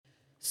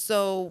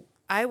So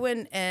I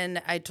went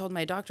and I told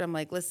my doctor, I'm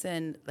like,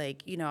 listen,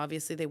 like,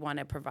 obviously they want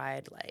to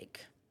provide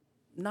like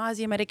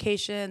nausea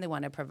medication. They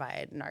want to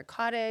provide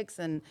narcotics.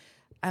 And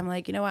I'm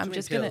like, I'm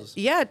just going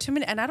to, too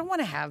many. And I don't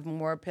want to have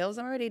more pills.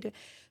 I'm already doing.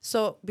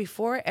 So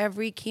before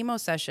every chemo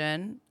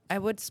session, I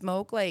would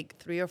smoke like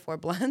 3 or 4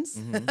 blunts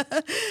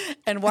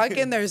and walk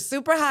in there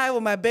super high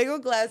with my big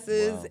old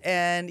glasses. Wow.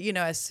 And,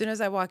 as soon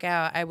as I walk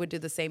out, I would do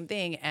the same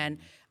thing. And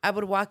I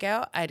would walk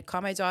out, I'd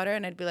call my daughter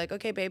and I'd be like,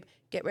 okay, babe,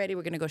 get ready.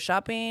 We're going to go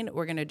shopping.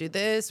 We're going to do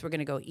this. We're going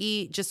to go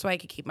eat just so I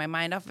could keep my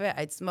mind off of it.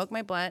 I'd smoke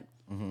my blunt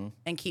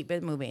and keep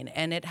it moving.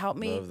 And it helped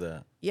me. Love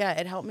that. Yeah,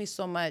 it helped me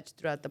so much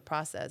throughout the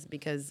process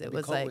because it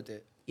was like, with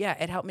it. Yeah,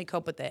 it helped me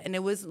cope with it. And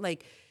it was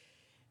like,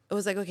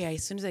 okay,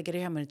 as soon as I get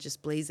here, I'm going to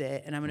just blaze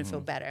it and I'm going to feel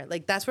better.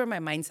 Like, that's where my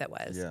mindset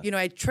was. Yeah.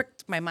 I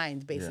tricked my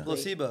mind, basically.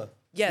 Placebo.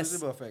 Yes.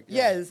 Placebo effect.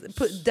 Yeah. Yes,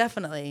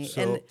 definitely.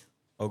 So,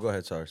 go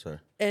ahead. Sorry.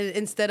 And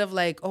instead of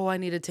like, I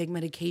need to take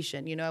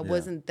medication, I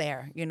wasn't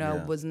there.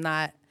 Was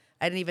not,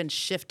 I didn't even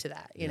shift to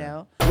that, you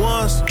know?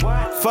 Once,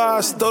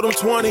 5, throw them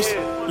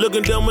 20s.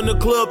 Looking dumb in the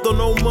club, throw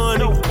no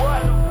money.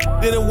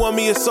 Didn't want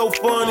me, it's so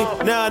funny.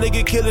 Now they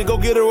get killed, go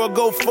get her or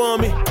go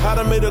fund me. I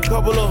done made a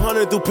couple of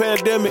hundred through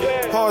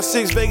pandemic. Hard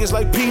 6 Vegas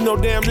like P, no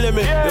damn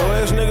limit. Yo,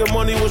 ass nigga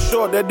money was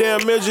short, that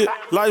damn midget.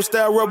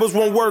 Lifestyle rubbers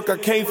won't work, I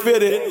can't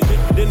fit it.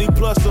 Then he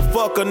plus the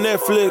fuck a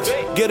Netflix.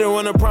 Get her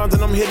on the primes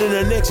and I'm hitting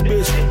the next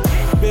bitch.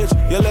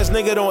 Bitch, your last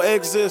nigga don't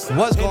exist.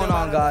 What's going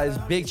on, guys?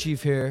 Big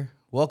Chief here.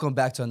 Welcome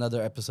back to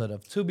another episode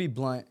of To Be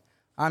Blunt.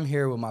 I'm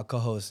here with my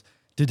co-host,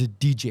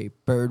 DJ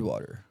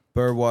Birdwater.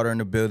 Birdwater in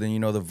the building,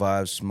 the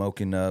vibes,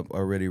 smoking up,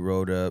 already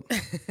rolled up.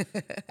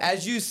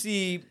 As you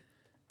see,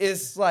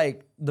 it's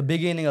like the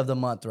beginning of the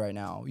month right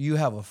now. You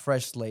have a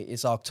fresh slate.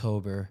 It's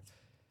October.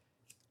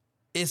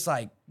 It's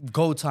like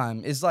go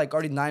time. It's like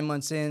already 9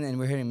 months in, and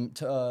we're hitting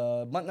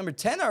month number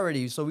 10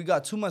 already. So we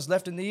got 2 months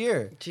left in the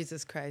year.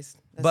 Jesus Christ,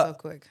 that's so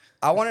quick.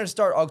 I wanted to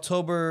start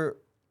October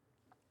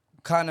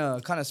kind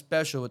of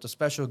special with a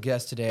special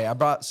guest today. I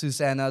brought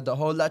Susana, the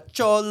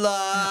HolaChola.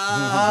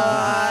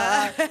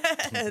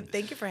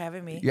 Thank you for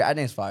having me. Your ad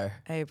name's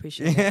fire. I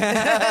appreciate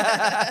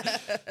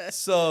it.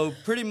 So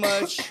pretty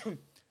much,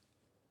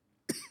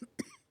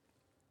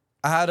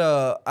 I had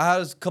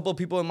a couple of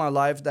people in my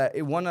life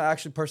that one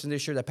actually person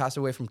this year that passed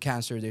away from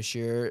cancer this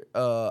year.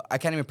 I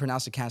can't even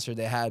pronounce the cancer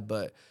they had,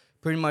 but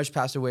pretty much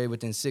passed away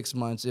within 6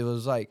 months. It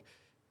was like.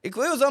 It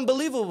was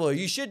unbelievable.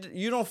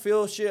 You don't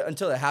feel shit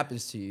until it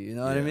happens to you. You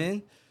know what I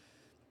mean?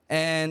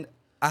 And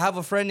I have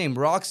a friend named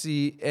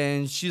Roxy,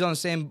 and she's on the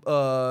same.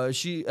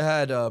 She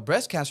had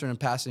breast cancer in the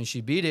past, and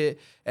she beat it.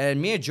 And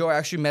me and Joe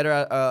actually met her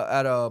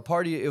at a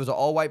party. It was an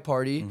all-white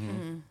party,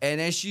 and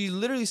then she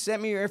literally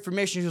sent me her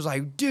information. She was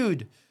like,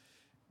 "Dude,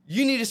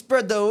 you need to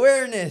spread the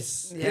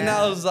awareness." Yeah. And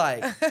I was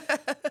like,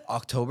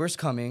 "October's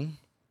coming,"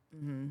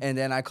 and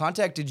then I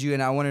contacted you,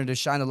 and I wanted to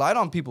shine a light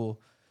on people.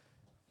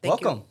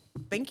 Welcome.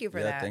 Thank you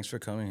for that. Thanks for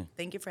coming.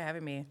 Thank you for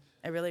having me.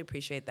 I really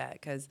appreciate that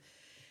because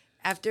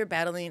after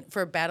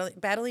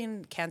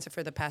battling cancer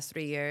for the past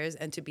 3 years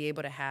and to be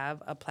able to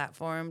have a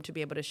platform to be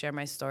able to share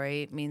my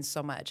story means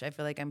so much. I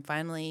feel like I'm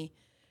finally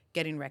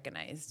getting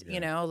recognized.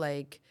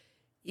 Like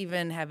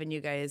even having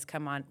you guys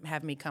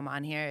have me come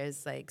on here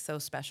is like so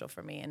special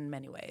for me in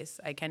many ways.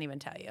 I can't even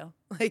tell you.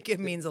 Like it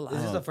means a lot.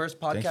 Is this the first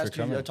podcast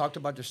you talked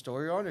about your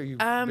story on, or you've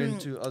been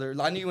to other?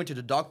 I know you went to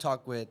the Doc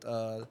Talk with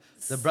the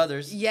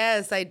brothers.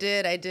 Yes, I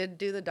did. I did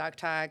do the Doc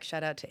Talk.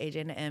 Shout out to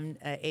AJ and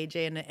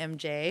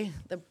MJ,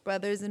 the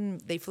brothers,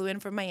 and they flew in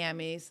from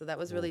Miami, so that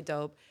was really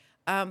dope.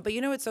 But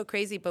it's so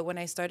crazy. But when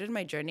I started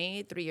my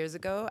journey 3 years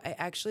ago,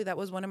 that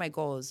was one of my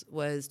goals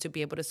was to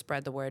be able to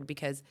spread the word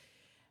because.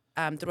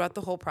 Throughout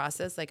the whole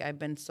process, like I've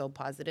been so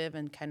positive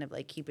and kind of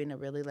like keeping a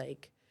really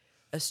like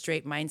a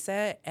straight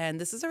mindset.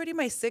 And this is already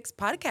my 6th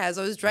podcast.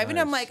 I was driving.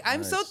 I'm like,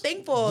 I'm so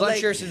thankful.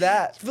 Blunt cheers to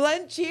that.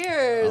 Blunt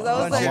cheers.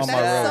 I was like,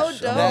 that's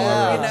so dope.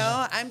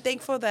 Yeah. I'm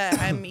thankful that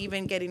I'm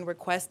even getting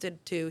requested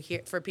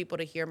for people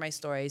to hear my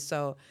story.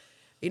 So,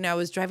 I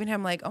was driving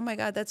him like, oh my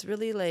God, that's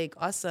really like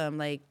awesome.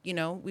 Like,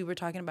 we were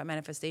talking about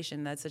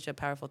manifestation. That's such a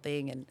powerful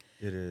thing. And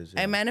it is.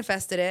 I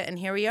manifested it. And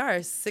here we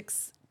are,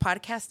 6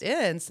 podcast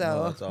in.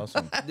 So that's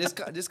awesome.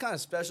 This kind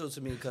of special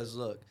to me because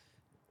look,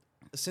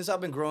 since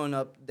I've been growing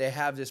up, they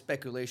have this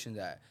speculation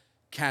that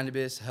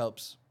cannabis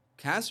helps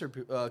cancer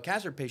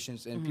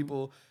patients and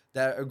people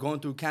that are going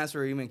through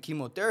cancer or even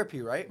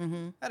chemotherapy, right?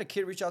 I had a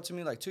kid reach out to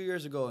me like 2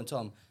 years ago and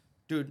tell him,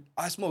 dude,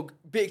 I smoke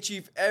Big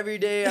Chief every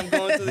day. I'm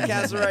going through the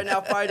cancer right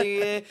now,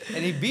 fighting it.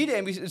 And he beat it,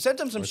 and we sent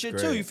him some shit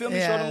too. You feel me?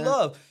 Yeah. Showed him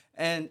love.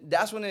 And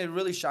that's when it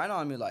really shined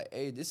on me like,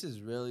 hey, this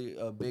is really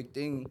a big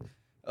thing.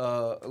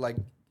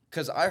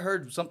 Because I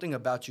heard something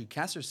about you.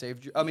 Cancer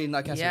saved you. I mean,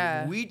 not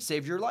cancer. Weed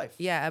saved your life.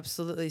 Yeah,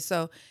 absolutely.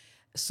 So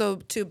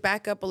to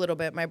back up a little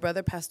bit, my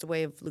brother passed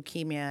away of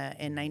leukemia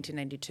in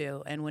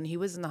 1992. And when he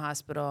was in the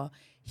hospital,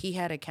 he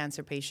had a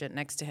cancer patient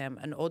next to him,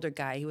 an older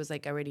guy. He was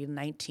like already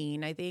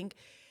 19, I think.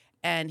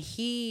 And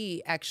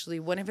he actually,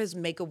 one of his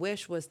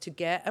make-a-wish was to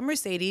get a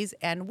Mercedes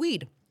and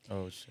weed.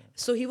 Oh, shit.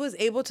 So he was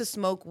able to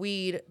smoke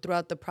weed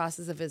throughout the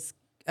process of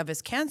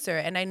his cancer,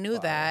 and I knew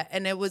that,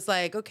 and it was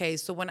like, okay,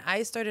 so when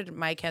I started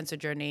my cancer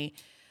journey,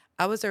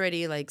 I was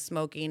already like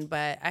smoking,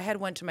 but I had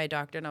went to my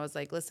doctor and I was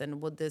like,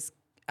 listen, will this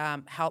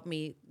help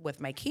me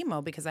with my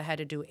chemo, because I had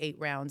to do 8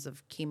 rounds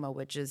of chemo,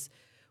 which is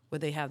where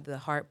they have the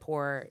heart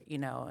pour, you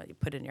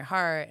put in your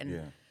heart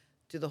and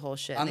do the whole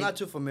shit. I'm not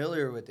too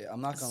familiar with it.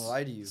 I'm not gonna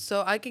lie to you.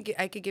 So I could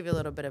give you a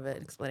little bit of an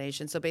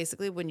explanation. So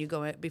basically, when you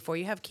go in, before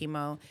you have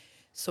chemo,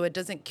 so it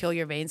doesn't kill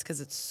your veins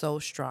because it's so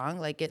strong.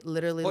 Like it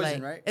literally,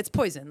 Poison, right? It's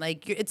poison.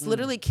 Like it's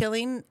literally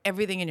killing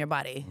everything in your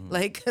body.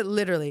 Like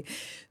literally.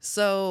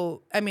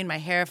 So I mean, my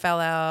hair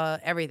fell out,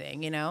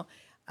 everything. Your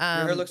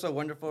hair looks so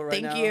wonderful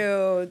right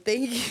now.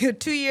 Thank you.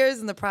 2 years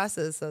in the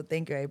process, so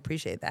thank you. I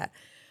appreciate that.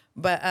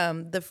 But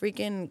the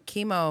freaking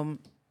chemo,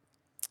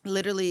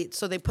 literally,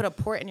 so they put a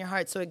port in your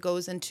heart, so it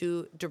goes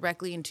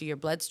directly into your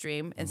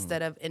bloodstream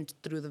instead of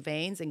through the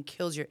veins, and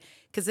kills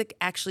because it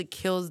actually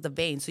kills the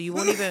veins. So you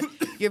won't even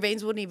your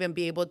veins wouldn't even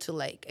be able to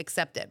like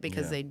accept it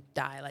because they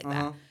die like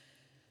that.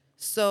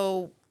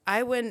 So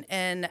I went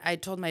and I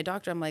told my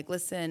doctor, I'm like,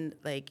 listen,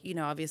 like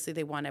obviously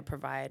they want to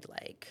provide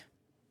like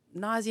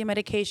nausea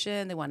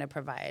medication, they want to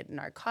provide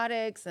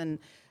narcotics, and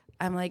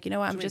I'm like,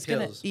 I'm just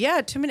going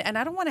to, too many. And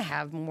I don't want to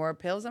have more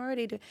pills. I'm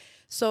already doing.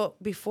 So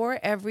before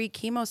every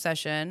chemo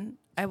session,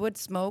 I would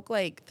smoke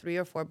like 3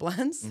 or 4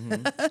 blunts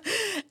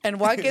and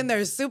walk in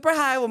there super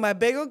high with my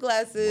big old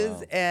glasses.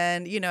 Wow.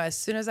 And, as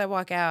soon as I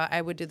walk out,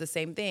 I would do the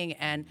same thing.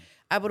 And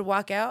I would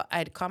walk out,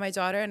 I'd call my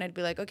daughter and I'd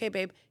be like, okay,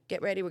 babe,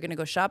 get ready. We're going to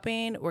go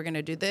shopping. We're going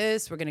to do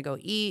this. We're going to go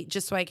eat,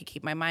 just so I could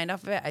keep my mind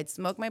off of it. I'd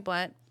smoke my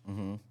blunt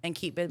and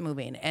keep it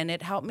moving. And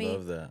it helped me.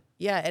 Love that.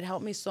 Yeah, it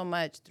helped me so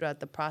much throughout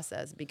the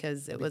process,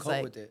 because it was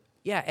like,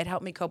 it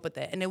helped me cope with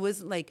it. And it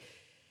was like,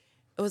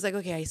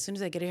 okay, as soon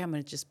as I get here, I'm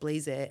going to just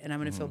blaze it and I'm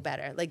going to feel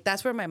better. Like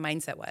that's where my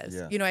mindset was.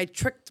 Yeah. I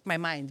tricked my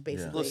mind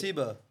basically.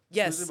 Placebo.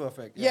 Yes. Placebo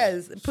effect. Yeah.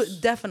 Yes,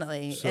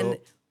 definitely. So,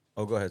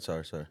 go ahead.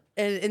 Sorry.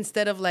 And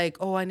instead of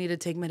like, I need to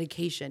take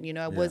medication,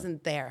 I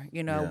wasn't there,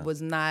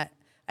 was not,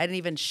 I didn't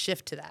even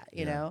shift to that,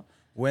 you know?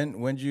 When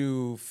did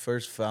you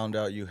first found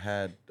out you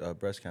had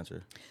breast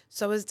cancer?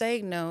 So I was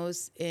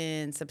diagnosed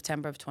in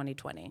September of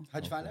 2020.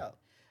 How'd you find out?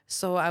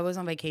 So I was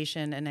on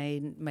vacation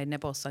and my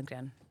nipple sunk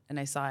in and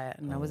I saw it,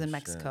 and I was in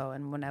Mexico.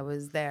 And when I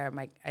was there,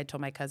 I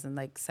told my cousin,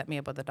 like, set me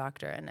up with a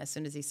doctor. And as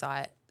soon as he saw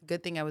it,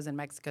 good thing I was in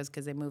Mexico is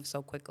because they moved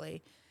so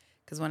quickly.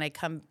 Because when I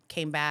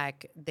came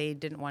back, they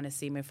didn't want to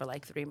see me for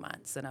like 3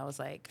 months. And I was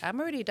like,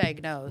 I'm already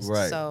diagnosed.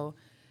 Right. So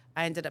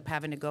I ended up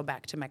having to go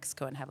back to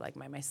Mexico and have like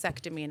my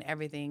mastectomy and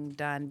everything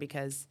done,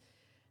 because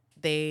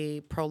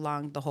they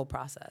prolonged the whole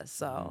process.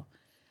 So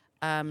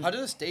how do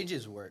the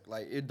stages work?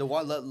 Like the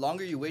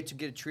longer you wait to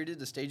get it treated,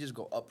 the stages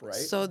go up, right?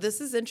 So this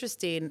is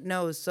interesting.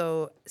 No,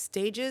 so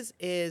stages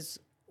is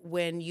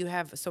when you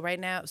have, so right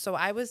now, so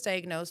I was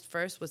diagnosed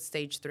first with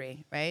stage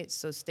 3, right?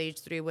 So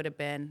stage 3 would have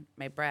been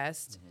my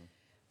breast,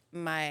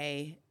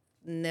 my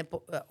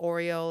nipple,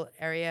 areola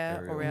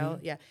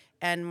area,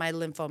 and my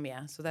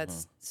lymphoma. So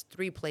that's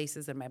 3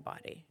 places in my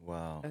body.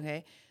 Wow.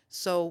 Okay.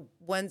 So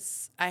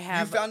once I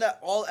have, you found that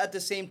all at the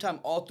same time,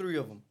 all 3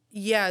 of them.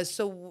 Yeah.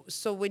 So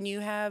when you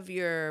have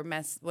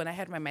when I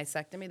had my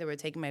mastectomy, they were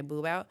taking my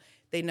boob out.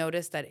 They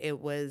noticed that it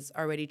was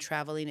already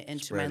traveling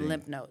into my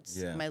lymph nodes,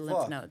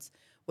 nodes,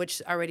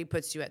 which already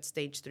puts you at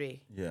stage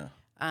 3. Yeah.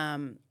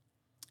 And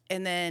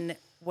then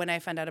when I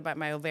found out about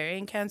my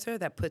ovarian cancer,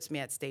 that puts me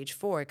at stage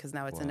 4, because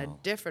now it's in a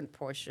different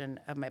portion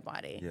of my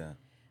body.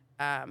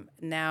 Yeah.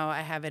 Now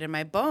I have it in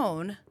my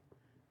bone,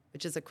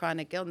 which is a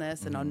chronic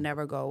illness, and it'll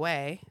never go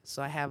away.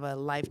 So I have a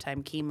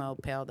lifetime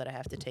chemo pill that I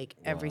have to take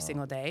every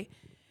single day.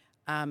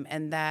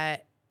 And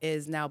that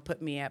is now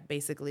put me at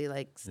basically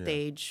like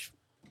stage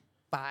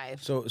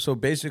 5. So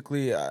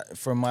basically,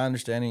 from my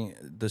understanding,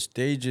 the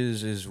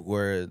stages is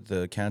where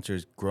the cancer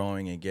is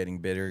growing and getting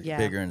bigger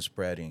and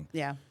spreading.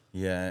 Yeah.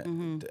 Yeah.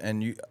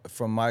 And you,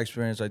 from my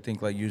experience, I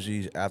think like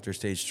usually after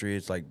stage 3,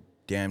 it's like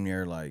damn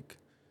near like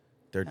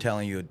they're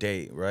telling you a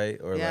date, right?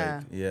 Or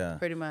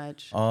pretty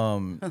much.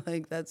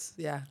 Like that's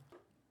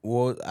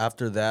Well,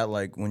 after that,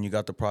 like when you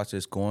got the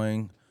process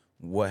going,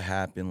 what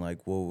happened?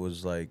 Like what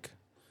was like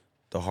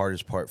the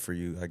hardest part for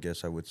you, I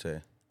guess I would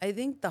say? I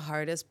think the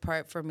hardest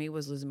part for me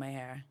was losing my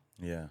hair.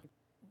 Yeah.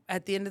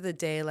 At the end of the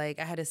day, like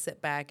I had to sit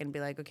back and be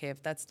like, okay,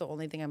 if that's the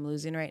only thing I'm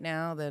losing right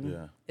now,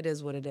 then it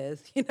is what it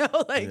is,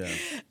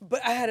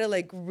 but I had to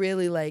like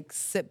really like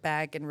sit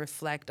back and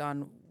reflect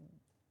on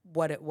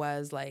what it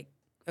was like.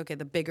 Okay,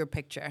 the bigger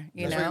picture,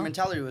 That's where your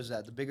mentality was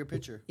at, the bigger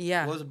picture.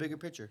 Yeah. What was the bigger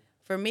picture?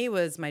 For me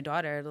was my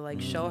daughter, to like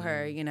show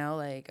her,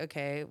 like,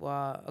 okay,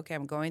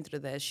 I'm going through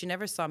this. She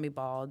never saw me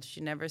bald.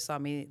 She never saw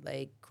me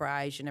like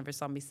cry. She never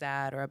saw me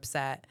sad or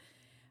upset.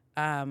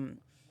 I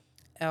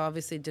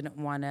obviously didn't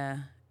want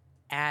to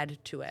add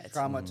to it.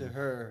 Trauma to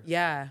her.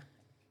 Yeah.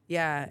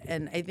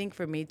 And I think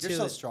for me too. You're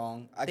so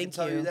strong. I can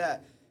tell you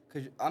that.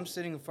 Because I'm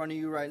sitting in front of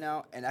you right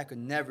now, and I could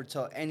never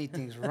tell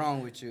anything's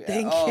wrong with you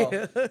at all.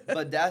 You.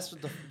 But that's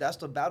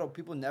the battle.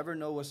 People never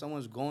know what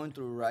someone's going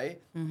through, right?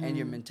 And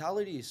your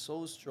mentality is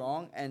so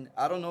strong. And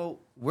I don't know,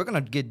 we're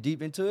going to get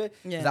deep into it.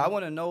 Because I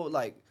want to know,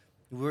 like,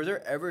 Were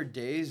there ever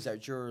days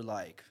that you're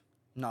like,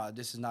 nah,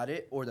 this is not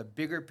it? Or the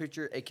bigger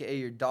picture, aka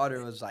your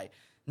daughter, was like,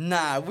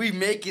 nah, we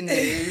making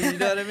it. You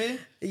know what I mean?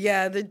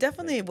 Yeah, there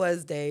definitely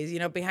was days,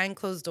 behind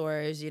closed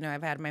doors,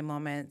 I've had my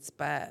moments,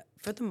 but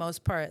for the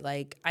most part,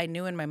 like I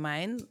knew in my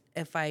mind,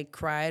 if I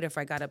cried, if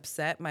I got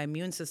upset, my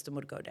immune system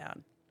would go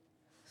down.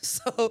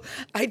 So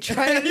I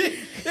tried. It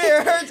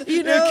hurts.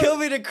 It would kill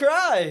me to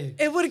cry.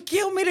 It would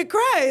kill me to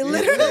cry,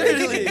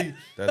 literally.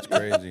 That's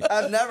crazy.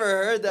 I've never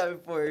heard that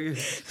before.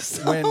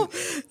 So,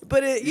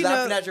 but You're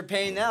laughing at your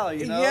pain now,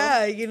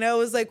 Yeah, it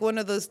was like one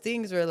of those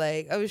things where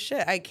like, oh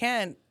shit, I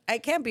can't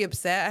be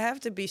upset. I have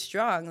to be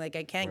strong. Like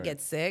I can't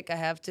get sick. I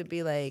have to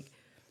be like,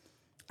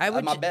 I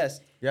would my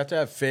best. You have to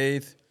have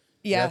faith.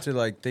 Yeah. You have to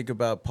like think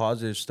about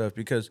positive stuff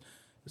because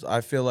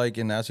I feel like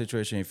in that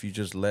situation, if you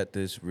just let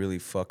this really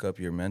fuck up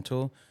your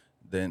mental,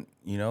 then,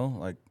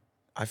 like,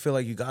 I feel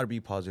like you got to be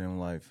positive in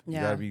life. Yeah.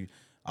 You got to be,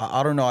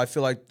 I don't know. I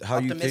feel like how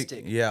optimistic. you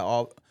think.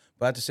 Yeah.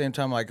 But at the same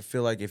time, like, I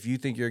feel like if you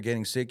think you're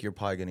getting sick, you're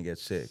probably going to get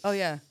sick. Oh,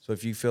 yeah. So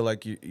if you feel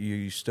like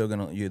you're still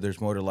going to, there's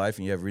more to life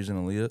and you have reason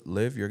to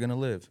live, you're going to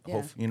live.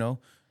 Yeah.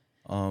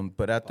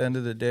 But at the end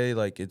of the day,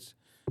 like, it's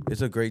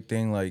a great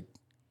thing, like,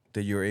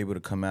 that you're able to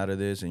come out of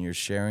this and you're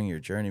sharing your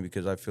journey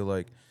because I feel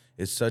like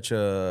it's such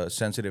a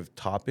sensitive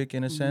topic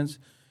in a sense.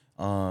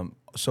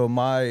 So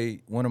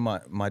one of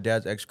my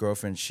dad's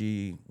ex-girlfriend,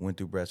 she went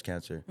through breast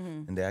cancer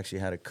and they actually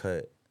had to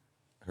cut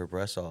her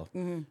breasts off.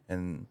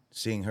 And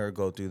seeing her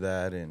go through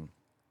that and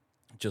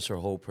just her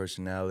whole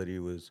personality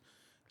was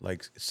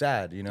like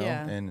sad,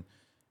 Yeah.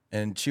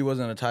 And she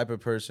wasn't a type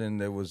of person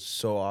that was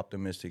so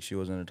optimistic. She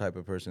wasn't a type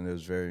of person that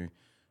was very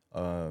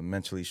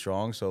mentally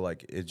strong. So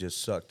like it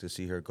just sucked to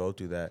see her go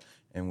through that.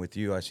 And with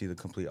you, I see the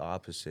complete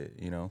opposite,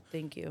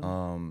 Thank you.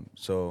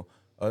 So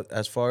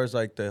as far as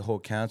like the whole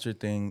cancer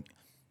thing,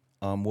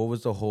 what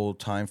was the whole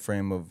time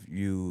frame of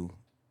you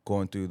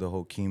going through the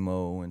whole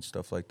chemo and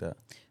stuff like that?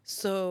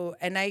 So,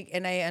 and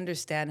I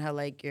understand how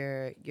like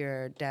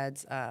your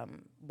dad's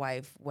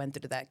wife went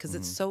through that because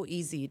it's so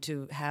easy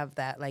to have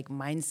that like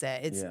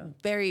mindset. It's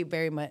very,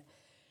 very much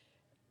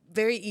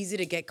very easy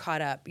to get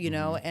caught up,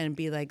 and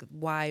be like,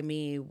 why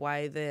me?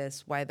 Why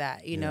this? Why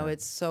that?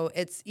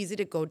 It's easy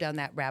to go down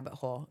that rabbit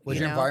hole. Was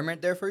your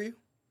environment there for you?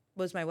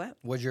 Was my what?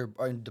 Was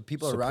the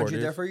people around you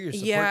there for you? Your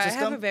support I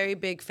system? have a very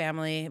big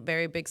family,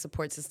 very big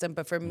support system.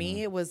 But for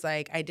me, it was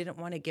like I didn't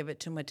want to give it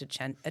too much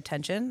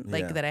attention,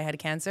 like that I had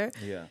cancer.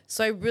 Yeah.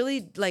 So I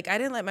really I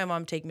didn't let my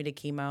mom take me to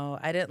chemo.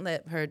 I didn't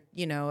let her,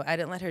 I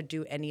didn't let her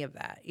do any of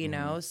that,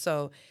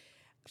 So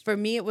for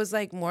me, it was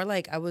like more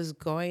like I was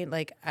going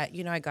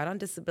I got on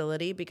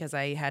disability because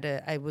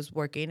I was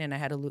working and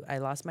I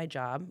lost my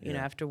job,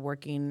 after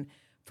working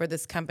for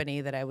this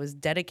company that I was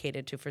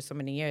dedicated to for so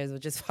many years,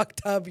 which is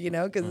fucked up,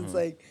 because it's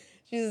like,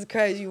 Jesus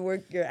Christ, you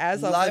work your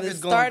ass off for this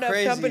startup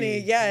company.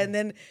 Yeah. And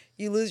then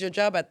you lose your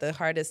job at the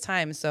hardest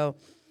time. So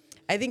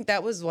I think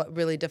that was what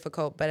really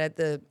difficult. But at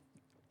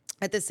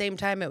the same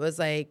time, it was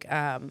like,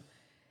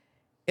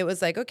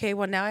 okay,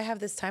 well, now I have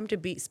this time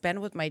to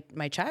spend with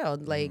my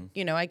child. Like,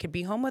 I could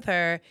be home with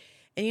her.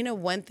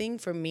 And one thing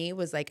for me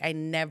was like I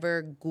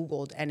never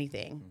Googled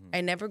anything.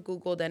 I never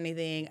Googled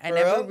anything. I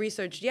never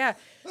researched. Yeah.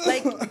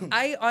 Like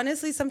I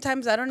honestly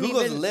sometimes I don't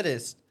Google's even the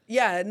littest.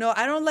 Yeah, no,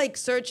 I don't like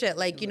search it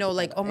like,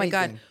 like, oh my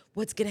God, Anything.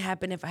 what's gonna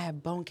happen if I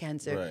have bone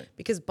cancer? Right.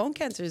 Because bone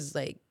cancer is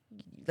like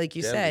you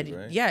Deadly, said,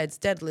 right? yeah, it's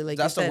deadly. Like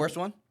That's you the said, worst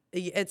one?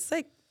 It's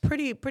like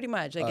pretty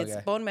much. Like it's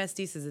Okay. bone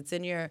metastasис. It's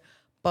in your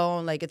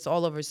bone, like it's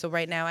all over. So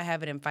right now I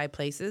have it in 5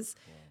 places.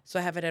 So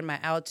I have it in my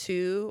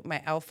L2,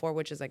 my L4,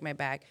 which is like my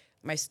back,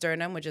 my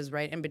sternum, which is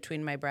right in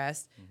between my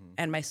breast,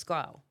 and my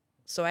skull.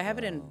 So I have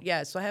it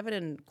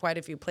in quite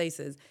a few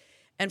places.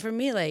 And for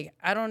me, like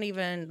I don't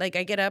even I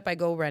get up, I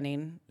go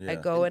running, I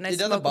go and I It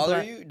smoke doesn't a bother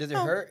blunt. you? Does it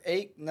hurt,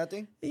 ache,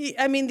 nothing?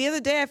 I mean, the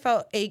other day I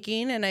felt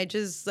aching, and I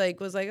just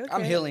was like, okay,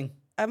 I'm healing.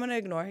 I'm gonna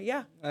ignore.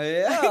 Yeah.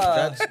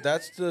 Yeah.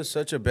 That's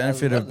such a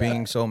benefit love of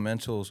being so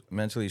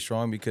mentally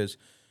strong because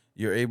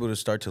you're able to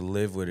start to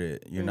live with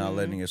it. You're not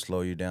letting it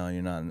slow you down.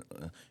 You're not,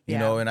 you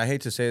know. And I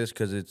hate to say this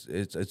because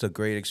it's a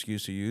great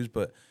excuse to use,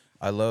 but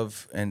I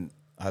love and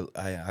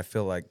I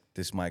feel like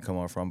this might come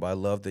off wrong, but I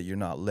love that you're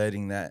not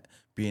letting that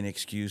be an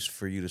excuse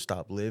for you to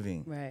stop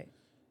living. Right.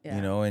 Yeah.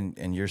 You know,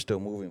 and you're still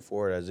moving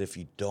forward as if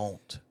you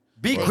don't.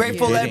 Be Or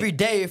grateful you didn't. every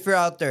day if you're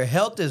out there.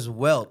 Health is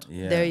wealth.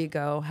 Yeah. There you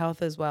go.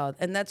 Health as well.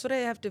 And that's what I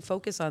have to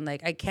focus on.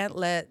 Like I can't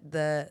let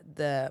the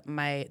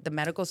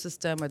medical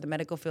system or the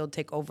medical field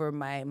take over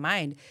my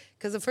mind.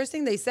 Because the first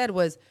thing they said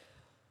was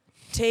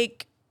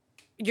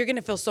you're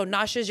gonna feel so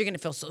nauseous, you're gonna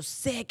feel so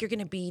sick, you're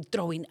gonna be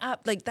throwing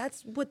up. Like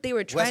that's what they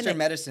were trying Western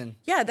medicine.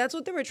 Yeah, that's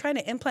what they were trying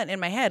to implant in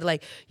my head.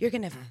 Like you're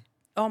gonna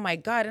oh my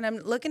God. And I'm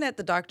looking at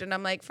the doctor and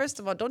I'm like, first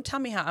of all, don't tell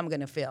me how I'm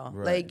gonna feel.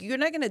 Right. Like you're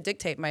not gonna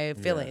dictate my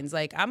feelings.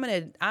 Like I'm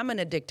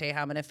gonna dictate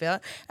how I'm gonna feel,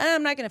 and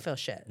I'm not gonna feel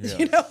shit. Yeah.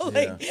 You know?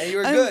 Like And you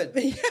were good.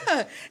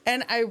 Yeah.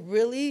 And I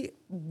really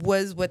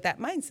was with that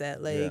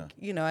mindset. Like, Yeah.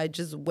 you know, I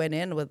just went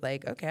in with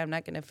like, okay, I'm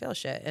not gonna feel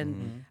shit.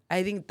 And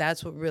I think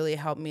that's what really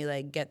helped me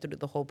like get through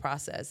the whole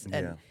process.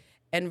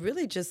 And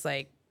really just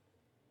like,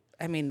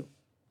 I mean,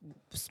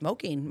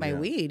 smoking my Yeah.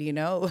 weed, you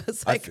know? It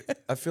was like,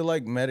 I feel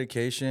like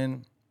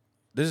medication,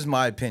 this is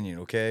my opinion,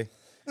 okay?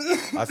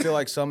 I feel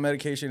like some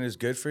medication is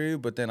good for you,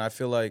 but then I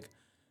feel like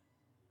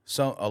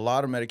a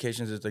lot of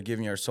medications that they're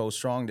giving you are so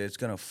strong that it's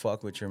gonna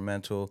fuck with your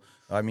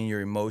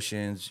your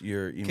emotions,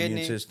 your immune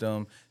Kidney.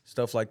 system,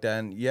 stuff like that.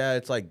 And yeah,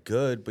 it's like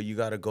good, but you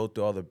gotta go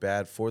through all the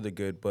bad for the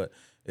good. But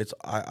it's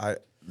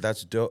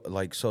that's dope,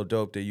 like so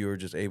dope that you were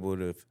just able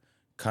to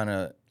kind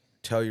of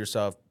tell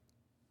yourself,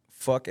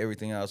 fuck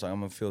everything else. I'm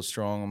gonna feel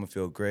strong. I'm gonna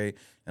feel great,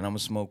 and I'm gonna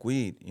smoke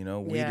weed. You know,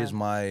 weed Yeah. is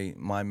my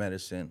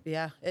medicine.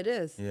 yeah, it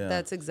is. Yeah.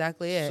 That's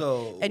exactly it.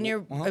 So, and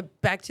you're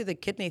back to the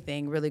kidney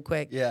thing really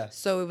quick. Yeah.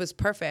 So it was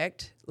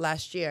perfect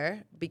last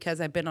year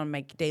because I've been on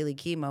my daily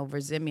chemo,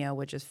 Versimia,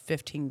 which is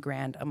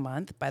 $15,000 a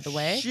month, by the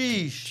way.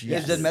 Sheesh.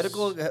 Yes. Does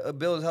medical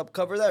bills help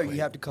cover that, or you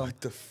have to come?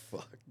 What the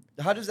fuck?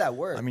 How does that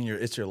work? I mean,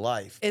 it's your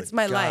life. It's but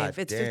my God life.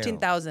 It's damn.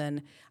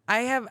 15,000. I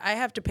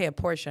have to pay a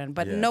portion,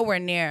 but Yeah. nowhere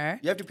near.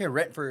 you have to pay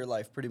rent for your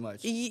life, pretty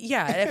much.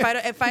 Yeah,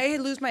 if I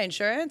lose my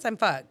insurance, I'm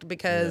fucked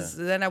because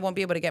then I won't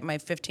be able to get my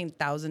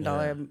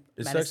 $15,000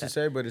 It medicine. sucks to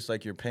say, but it's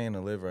like you're paying to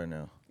live right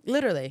now.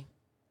 Literally.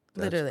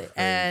 crazy.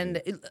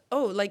 And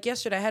like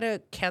yesterday, I had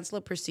to cancel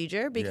a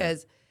procedure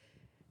because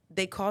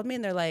they called me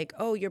and they're like,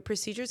 "Oh, your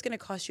procedure is going to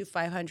cost you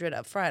 $500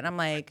 up front." I'm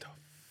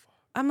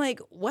like,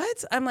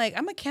 what? I'm like,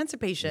 I'm a cancer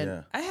patient.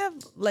 Yeah. I have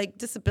like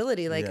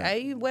disability. Like Yeah.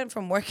 I went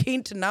from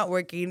working to not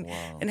working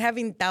and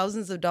having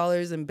thousands of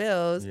dollars in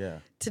bills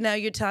to now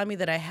you're telling me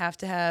that I have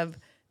to have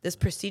this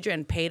procedure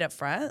and paid up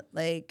front.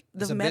 Like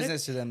It's a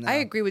business to them now. I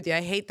agree with you. I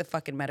hate the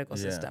fucking medical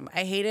system.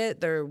 I hate it.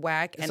 They're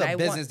whack. It's and a I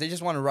business. want. They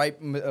just want to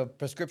write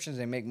prescriptions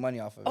and make money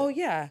off of it. Oh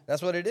yeah.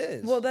 That's what it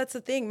is. Well, that's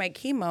the thing. My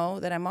chemo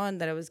that I'm on,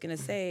 that I was gonna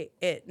say,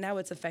 now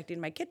it's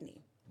affecting my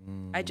kidney.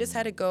 I just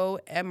had to go,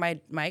 and my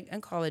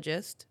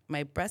oncologist,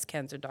 my breast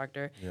cancer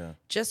doctor,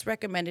 just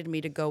recommended me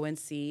to go and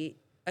see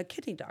a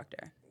kidney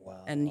doctor.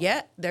 Wow. And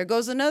yet, there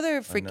goes another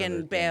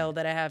freaking bail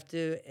that I have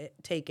to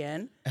take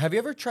in. Have you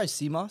ever tried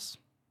CMOS?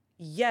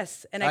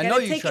 Yes, and I I know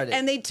gotta you take tried it.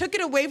 And they took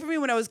it away from me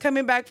when I was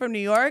coming back from New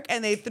York,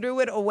 and they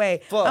threw it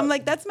away. Fuck. I'm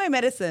like, that's my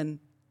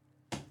medicine.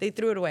 They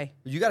threw it away.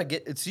 You gotta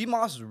get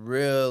CMOS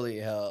really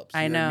helps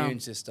I your know. immune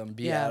system.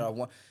 Yeah.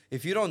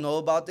 If you don't know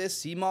about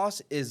this,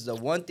 CMOS is the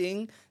one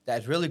thing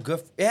that's really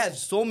good. It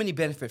has so many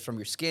benefits from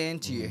your skin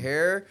to your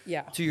hair,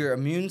 to your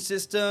immune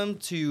system,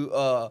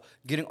 to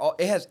getting all.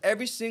 It has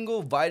every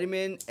single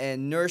vitamin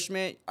and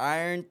nourishment,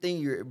 iron thing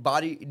your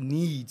body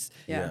needs.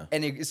 Yeah.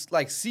 And it's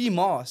like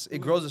CMOS. It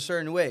grows a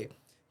certain way.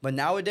 But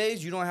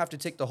nowadays, you don't have to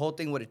take the whole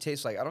thing what it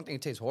tastes like. I don't think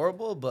it tastes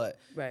horrible, but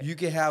you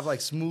can have like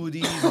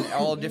smoothies and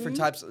all different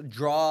types of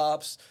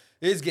drops.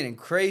 It's getting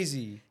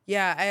crazy.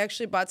 Yeah, I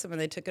actually bought some and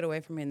they took it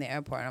away from me in the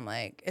airport. I'm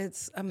like,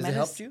 it's a medicine. It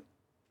helped you?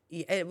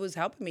 It was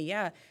helping me,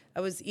 yeah.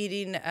 I was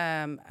eating,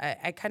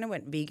 I kind of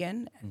went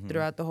vegan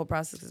throughout the whole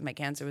process because my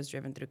cancer was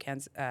driven through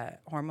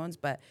hormones.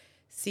 But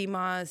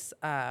CMOS,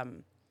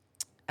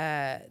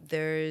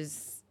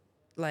 there's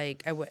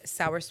like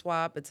Sour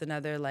Swap. It's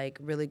another like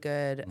really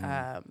good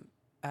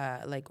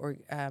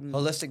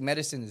Holistic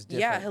medicine is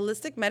different. Yeah,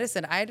 holistic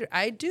medicine.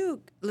 I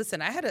do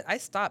listen. I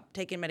stopped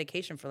taking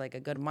medication for like a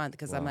good month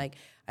because I'm like,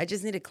 I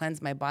just need to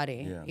cleanse my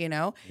body, you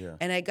know. Yeah.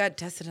 And I got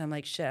tested. And I'm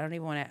like, shit. I don't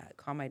even want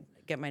to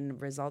get my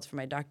results from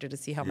my doctor to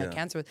see how my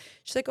cancer was.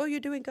 She's like, oh, you're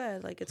doing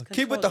good. Like it's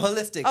Keep with the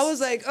holistics. I was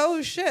like,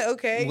 oh shit,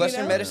 okay.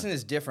 Western you know? medicine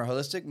is different.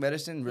 Holistic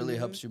medicine really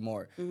helps you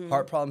more.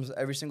 Heart problems,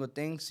 every single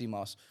thing,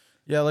 CMOS.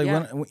 Yeah, like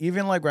Yeah. when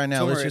even like right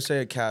now, let's Turmeric. just say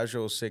a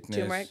casual sickness.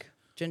 Turmeric,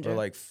 ginger. Or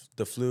like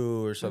the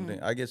flu or something.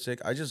 I get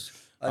sick. I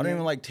don't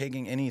even like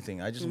taking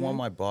anything. I just want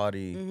my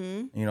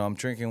body. You know, I'm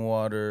drinking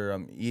water.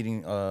 I'm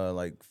eating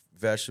like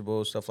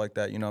vegetables, stuff like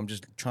that. You know, I'm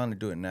just trying to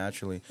do it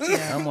naturally.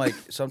 And I'm like,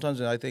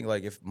 sometimes I think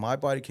like if my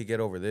body could get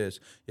over this,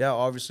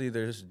 obviously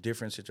there's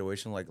different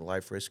situations like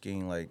life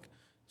risking, like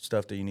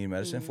stuff that you need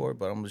medicine for.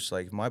 But I'm just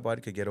like, if my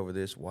body could get over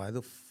this, why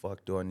the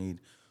fuck do I need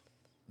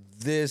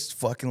this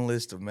fucking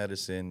list of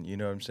medicine? You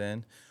know what I'm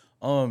saying?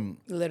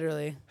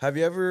 Literally. Have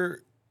you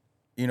ever,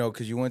 you know,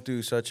 because you went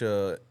through such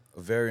a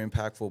very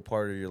impactful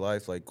part of your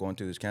life, like going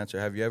through this cancer,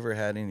 have you ever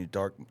had any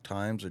dark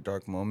times or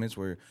dark moments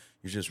where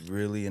you're just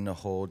really in the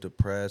hole,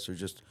 depressed, or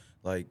just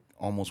like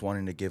almost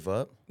wanting to give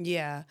up?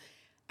 Yeah.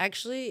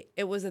 Actually,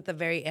 it was at the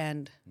very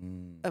end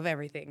of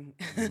everything.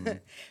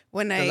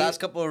 When The last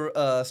couple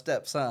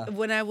steps, huh?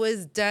 when I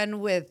was done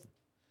with,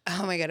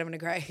 oh my God, I'm gonna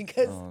cry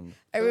because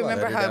I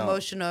remember Let it how out.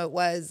 emotional it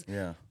was.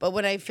 Yeah. But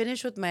when I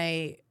finished with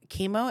my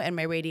chemo and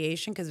my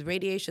radiation, because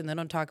radiation, they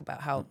don't talk about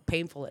how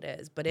painful it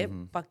is, but it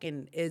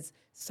fucking is.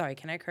 Sorry,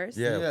 can I curse?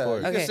 Yeah, of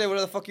course. You Okay. can say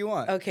whatever the fuck you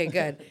want. Okay,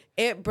 good.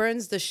 It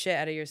burns the shit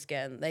out of your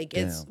skin. Like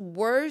it's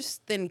worse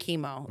than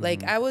chemo.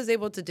 Like I was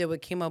able to deal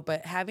with chemo,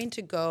 but having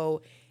to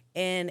go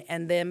in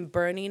and then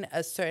burning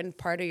a certain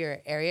part of your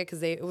area,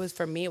 because it was,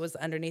 for me, it was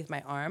underneath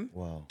my arm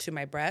to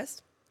my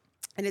breast.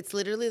 And it's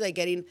literally like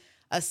getting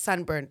a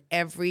sunburn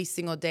every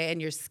single day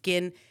and your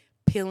skin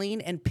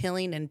peeling and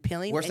peeling and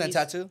peeling. Worse and than a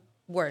tattoo?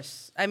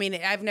 Worse. I mean,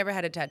 I've never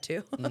had a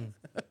tattoo.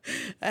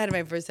 I had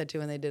my first tattoo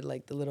when they did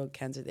like the little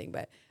cancer thing,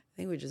 but I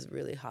think we just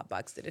really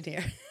hotboxed it in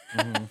here.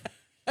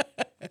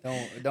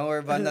 Don't worry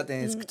about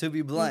nothing. It's to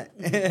be blunt.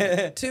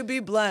 To be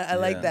blunt, I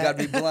like that. Gotta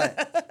be blunt.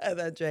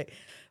 That's right.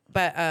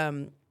 But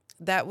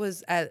that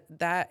was at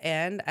that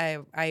end.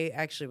 I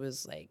actually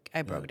was like,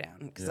 I broke down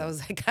because I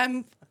was like,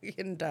 I'm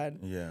fucking done.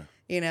 Yeah.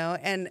 You know,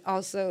 and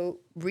also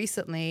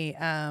recently,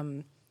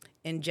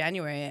 in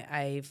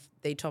January,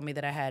 they told me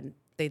that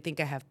they think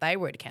I have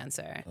thyroid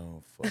cancer.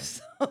 Oh fuck.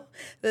 So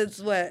that's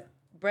what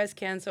breast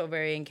cancer,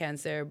 ovarian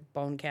cancer,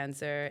 bone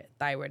cancer,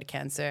 thyroid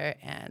cancer,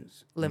 and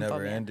lymphoma.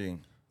 Never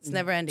ending. It's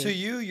never ending. To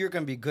you, you're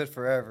gonna be good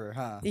forever,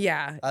 huh?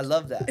 Yeah. I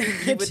love that.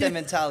 Keep with that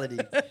mentality.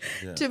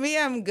 Yeah. To me,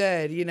 I'm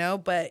good, you know,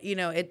 but you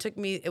know,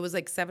 it was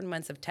like 7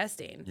 months of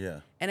testing. Yeah.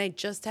 And I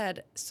just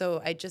had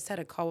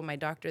a call with my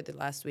doctor the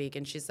last week,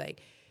 and she's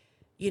like,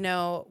 you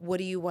know, what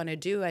do you want to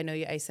do? I know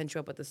I sent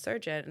you up with a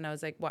surgeon, and I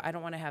was like, well, I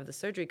don't want to have the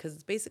surgery because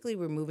it's basically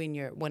removing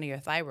one of your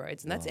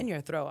thyroids, and that's in your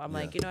throat. I'm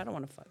like, you know, I don't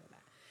want to fuck with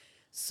that.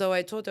 So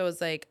I told her, I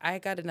was like, I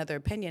got another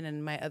opinion,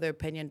 and my other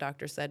opinion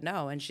doctor said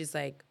no, and she's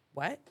like,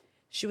 what?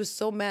 She was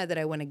so mad that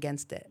I went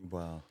against it.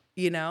 Wow.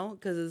 You know,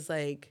 because it's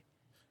like.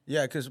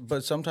 Yeah,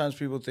 but sometimes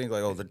people think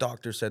like, oh, the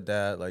doctor said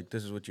that, like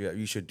this is what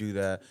you should do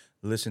that.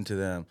 Listen to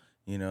them,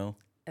 you know.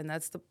 And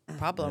that's the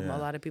problem a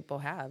lot of people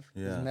have.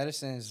 Yeah.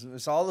 Medicine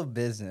it's all a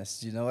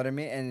business, you know what I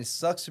mean? And it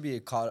sucks to be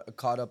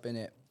caught up in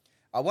it.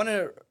 I want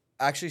to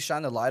actually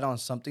shine the light on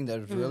something that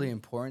is really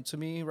important to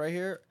me right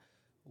here.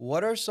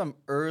 What are some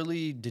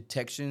early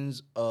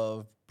detections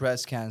of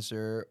breast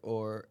cancer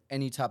or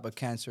any type of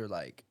cancer?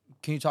 Like,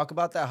 can you talk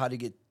about that? How to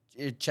get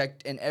it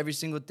checked and every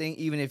single thing,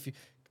 even if you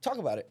talk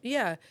about it.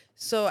 Yeah.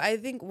 So I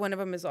think one of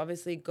them is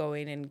obviously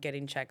going and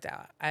getting checked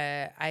out.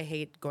 I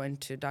hate going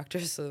to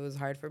doctors, so it was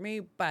hard for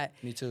me. But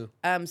Me too.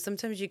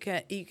 Sometimes you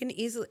can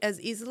easily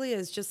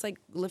as just like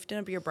lifting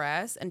up your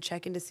breast and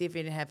checking to see if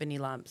you didn't have any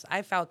lumps.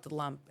 I felt the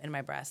lump in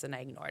my breast and I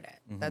ignored it.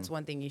 Mm-hmm. That's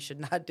one thing you should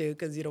not do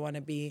because you don't want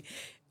to be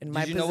in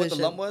my position. Did you know what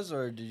the lump was,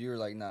 or did you were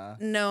like, nah?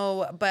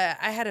 No, but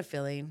I had a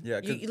feeling.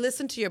 Yeah, you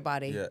listen to your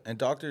body. Yeah, and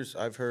doctors,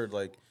 I've heard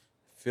that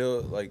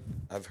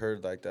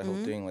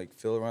whole thing, like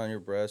feel around your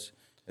breast.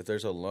 If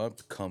there's a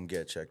lump, come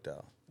get checked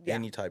out. Yeah.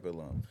 Any type of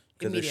lump,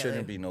 because there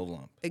shouldn't be no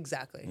lump.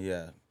 Exactly.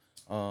 Yeah.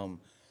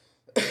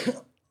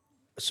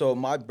 So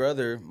my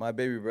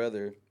baby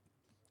brother,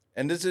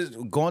 and this is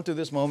going through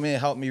this moment, it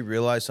helped me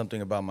realize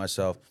something about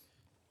myself.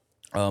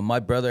 My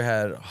brother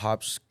had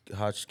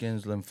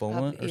Hodgkin's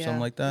lymphoma or something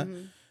like that.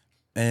 Mm-hmm.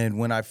 And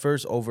when I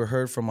first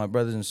overheard from my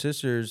brothers and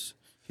sisters,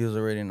 he was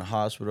already in the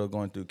hospital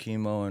going through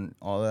chemo and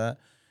all that.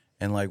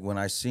 And like when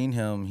I seen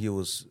him, he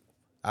was,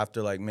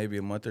 after like maybe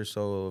a month or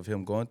so of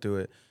him going through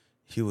it,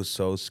 he was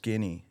so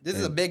skinny. This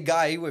is a big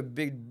guy. He was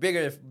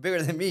bigger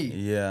than me.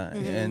 Yeah,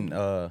 mm-hmm.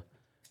 And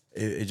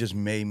it just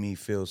made me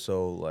feel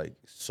so like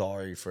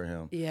sorry for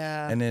him.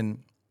 Yeah. And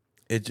then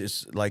it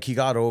just like he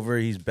got over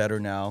it. He's better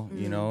now,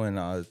 you know, and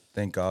I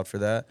thank God for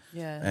that.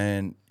 Yeah.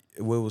 And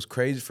what was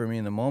crazy for me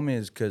in the moment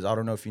is because I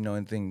don't know if you know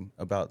anything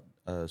about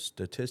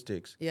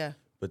statistics. Yeah.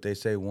 But they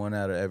say 1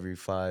 out of every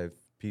 5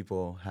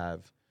 people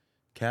have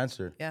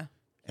cancer. Yeah.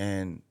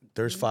 And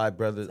there's 5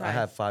 brothers. I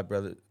have 5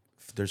 brothers.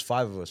 There's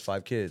 5 of us,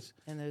 5 kids.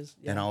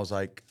 And I was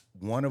like,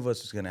 one of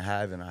us is going to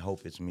have, and I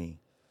hope it's me.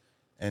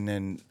 And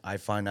then I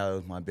find out it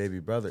was my baby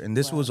brother. And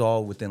this was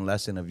all within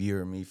less than a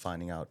year of me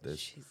finding out this.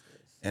 Jesus.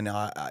 And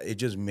it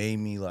just made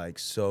me like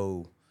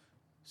so,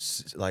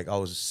 like I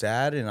was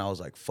sad and I was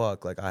like,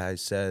 fuck. Like I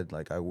said,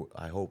 like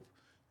I hope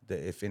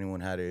that if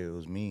anyone had it, it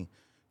was me.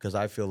 Because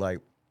I feel like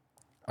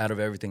out of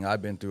everything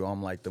I've been through,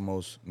 I'm like the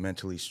most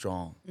mentally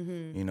strong.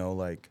 Mm-hmm. You know,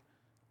 like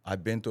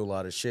I've been through a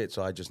lot of shit,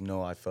 so I just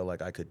know I felt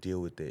like I could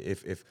deal with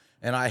it.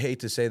 And I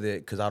hate to say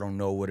that because I don't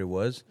know what it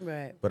was.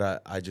 Right.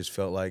 But I just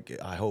felt like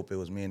I hope it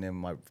was me. And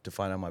then to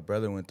find out my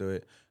brother went through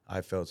it,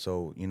 I felt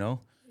so, you know.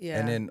 Yeah.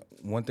 And then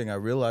one thing I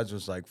realized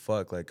was like,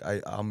 fuck, like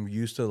I'm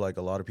used to like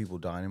a lot of people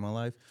dying in my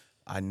life.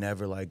 I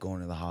never like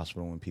going to the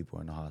hospital when people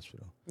are in the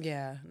hospital.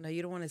 Yeah. No,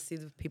 you don't want to see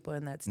the people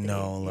in that state.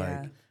 No,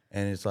 like,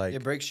 and it's like.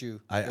 It breaks you.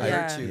 It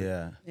breaks you.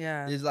 Yeah.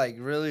 Yeah. It's like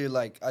really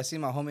like, I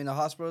seen my homie in the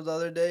hospital the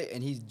other day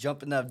and he's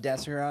jumping up,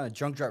 dancing around. A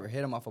drunk driver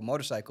hit him off a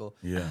motorcycle.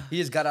 Yeah. He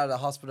just got out of the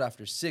hospital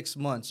after 6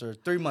 months or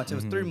 3 months. It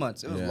was 3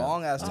 months. It was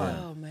long ass time.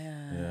 Oh,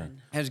 man. Yeah.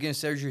 And he was getting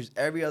surgeries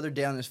every other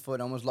day on his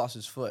foot. Almost lost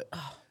his foot.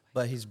 Oh.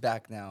 But he's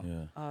back now.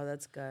 Yeah. Oh,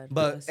 that's good.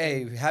 But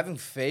hey, having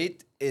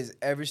faith is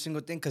every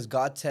single thing because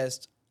God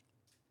tests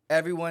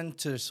everyone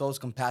to their soul's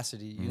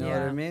capacity. You know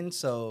what I mean?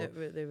 So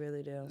they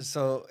really do.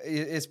 So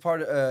it's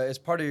part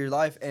of your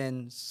life,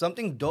 and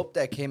something dope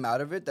that came out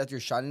of it that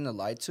you're shining the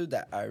light to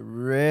that I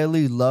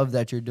really love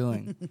that you're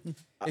doing.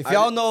 If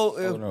y'all know,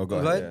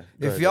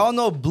 if y'all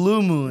know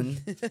Blue Moon,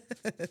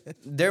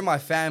 they're my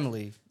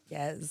family.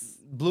 Yes.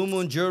 Blue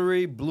Moon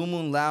Jewelry, Blue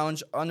Moon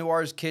Lounge,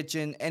 Underwater's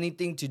Kitchen,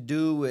 anything to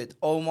do with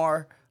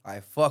Omar, I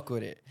fuck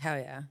with it. Hell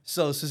yeah.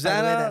 So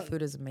Susanna, by the way, that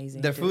food is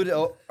amazing. The food,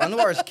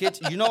 Underwater's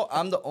Kitchen. You know,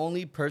 I'm the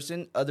only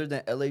person other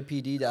than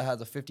LAPD that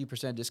has a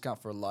 50% discount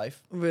for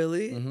life.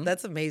 Really? Mm-hmm.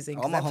 That's amazing.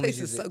 All my that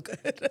place is so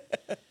good.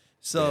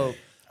 So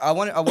I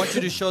want you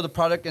to show the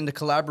product and the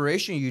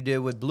collaboration you did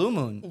with Blue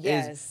Moon.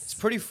 Yes. It's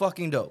pretty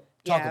fucking dope.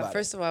 Talk about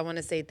first of all, I want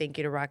to say thank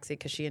you to Roxy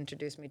because she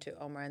introduced me to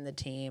Omar and the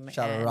team.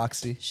 Shout out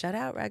Roxy. Shout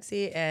out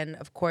Roxy. And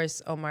of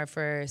course, Omar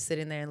for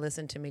sitting there and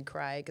listening to me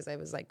cry because I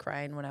was like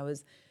crying when I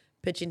was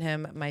pitching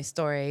him my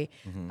story.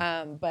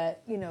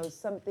 But, you know,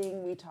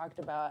 something we talked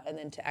about and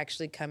then to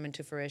actually come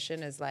into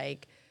fruition is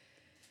like,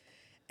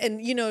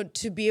 and, you know,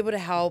 to be able to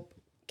help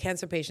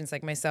cancer patients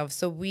like myself.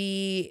 So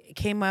we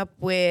came up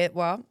with,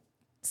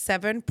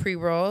 7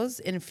 pre-rolls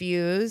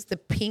infused, the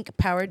Pink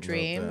Power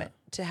Dream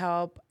to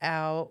help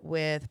out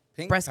with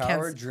breast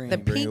cancer. The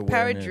Pink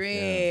Power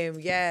Dream,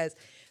 yes.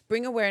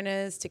 Bring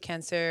awareness to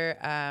cancer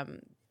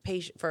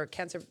for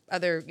cancer,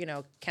 other, you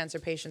know, cancer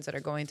patients that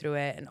are going through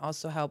it, and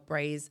also help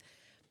raise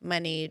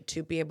money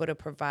to be able to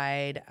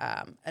provide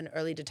an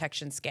early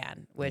detection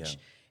scan, which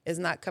is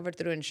not covered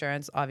through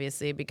insurance,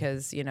 obviously,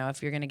 because, you know,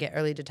 if you're going to get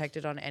early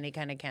detected on any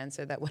kind of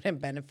cancer, that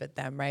wouldn't benefit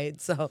them, right?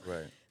 So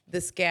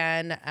the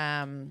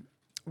scan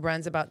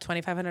runs about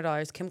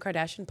 $2,500. Kim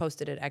Kardashian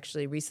posted it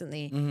actually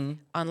recently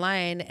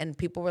online, and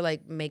people were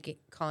like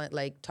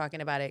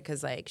talking about it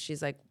because like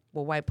she's like,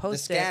 well, why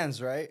post it? The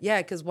scans, right? Yeah,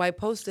 because why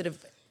post it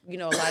if, you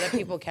know, a lot of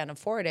people can't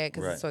afford it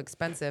because it's so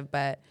expensive.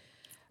 But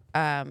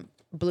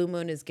Blue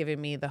Moon is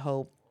giving me the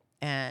hope,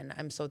 and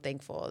I'm so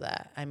thankful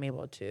that I'm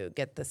able to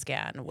get the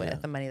scan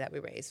with the money that we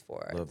raised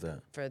for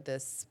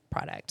this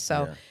product.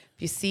 So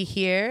if you see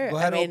here, go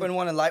ahead, open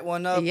one and light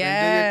one up and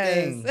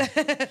do your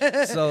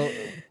thing. So,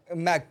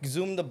 Mac,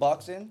 zoom the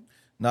box in.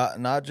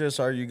 Not just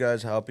are you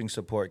guys helping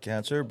support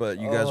cancer, but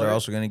you guys are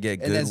also going to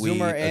get good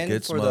weed, a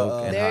good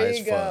smoke, and high there as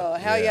you go.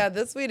 fuck. Hell yeah,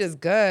 this weed is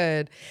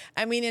good.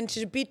 I mean, and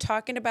to be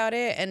talking about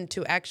it and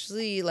to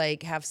actually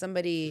like have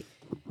somebody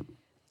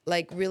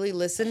like really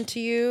listen to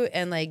you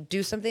and like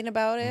do something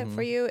about it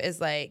for you is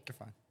like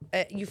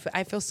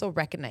I feel so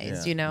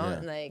recognized, you know,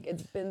 and like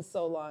it's been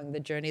so long, the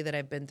journey that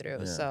I've been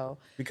through. So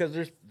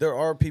because there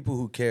are people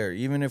who care,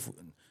 even if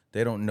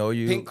they don't know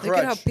you. Pink look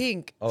at how crutch.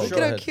 pink. Look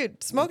at how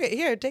cute. Smoke it.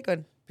 Here, take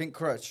one. Pink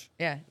crutch.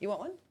 Yeah, you want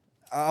one?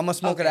 I'm gonna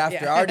smoke it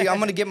after. I'm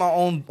gonna get my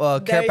own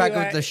care pack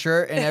with the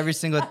shirt and every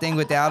single thing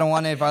with it. I don't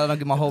want it if I don't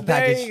get my whole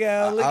package. There you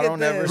go. Look I at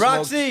don't ever this. smoke-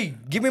 Roxy,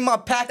 give me my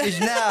package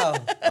now.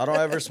 I don't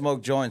ever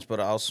smoke joints, but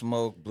I'll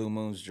smoke Blue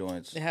Moon's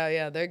joints. Hell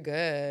yeah, they're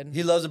good.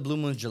 He loves the Blue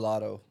Moon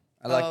gelato.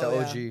 I like the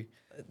OG.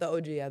 The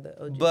OG,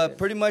 the OG. But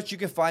pretty much you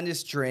can find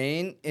this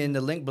strain in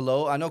the link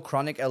below. I know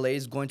Chronic LA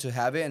is going to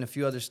have it in a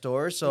few other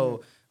stores.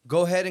 So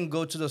go ahead and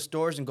go to the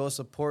stores and go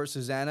support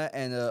Susanna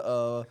and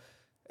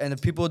the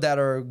people that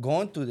are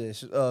going through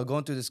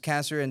this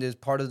cancer and this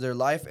part of their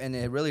life. And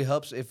it really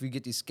helps if we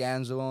get these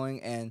scans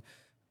going. And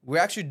we're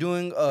actually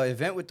doing an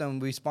event with them.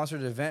 We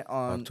sponsored an event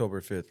on October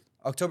 5th.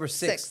 October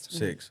 6th.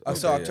 6th.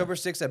 So October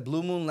 6th at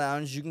Blue Moon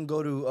Lounge. You can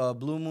go to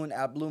Blue Moon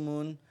at Blue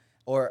Moon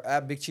or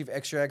at Big Chief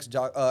Extracts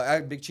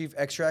at Big Chief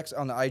Extracts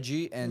on the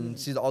IG and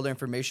see all the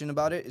information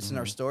about it. It's in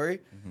our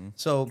story.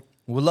 So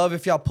we'd love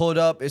if y'all pulled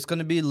up. It's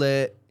gonna be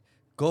lit.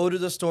 Go to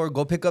the store.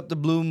 Go pick up the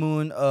Blue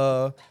Moon.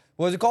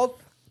 What is it called?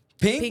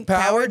 Pink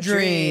Power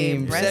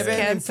Dream. Breast 7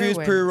 cancer infused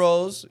wins.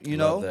 pre-rolls. You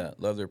know, Love that.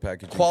 Love their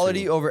packaging.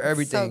 quality too. over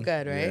everything. so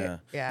good, right? Yeah.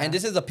 Yeah. And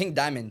this is a pink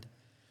diamond.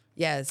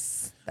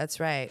 Yes, that's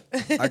right.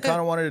 I kind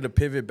of wanted to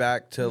pivot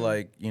back to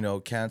like, you know,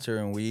 cancer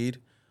and weed,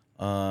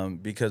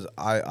 because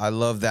I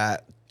love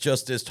that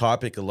just this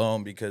topic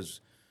alone because,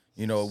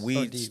 you know,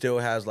 weed still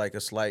has like a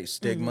slight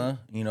stigma.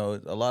 You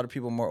know, a lot of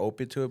people are more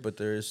open to it, but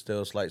there is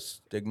still a slight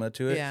stigma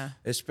to it. Yeah.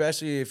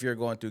 Especially if you're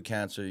going through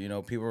cancer, you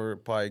know, people are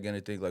probably going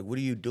to think like, what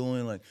are you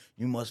doing? Like,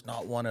 you must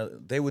not want to,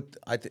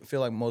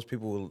 feel like most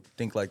people will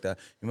think like that.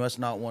 You must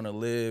not want to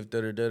live,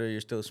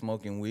 you're still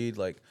smoking weed.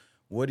 Like,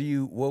 what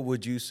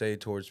would you say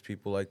towards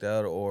people like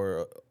that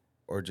or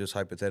just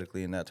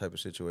hypothetically in that type of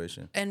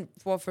situation? And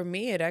well, for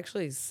me, it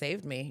actually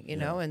saved me, you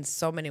know, in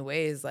so many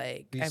ways.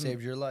 Like He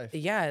saved your life.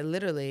 Yeah,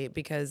 literally,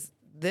 because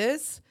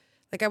this,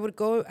 like I would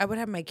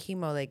have my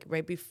chemo like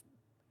right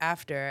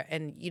after,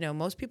 and you know,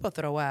 most people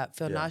throw up,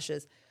 feel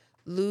nauseous,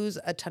 lose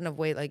a ton of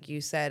weight, like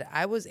you said.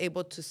 I was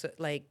able to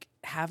like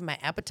have my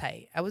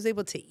appetite. I was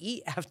able to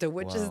eat after,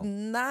 which is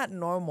not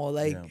normal.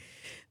 Like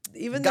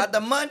even Got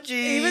the munchies.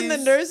 Even the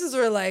nurses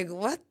were like,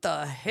 "What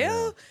the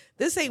hell?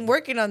 This ain't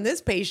working on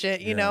this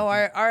patient." You know,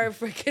 our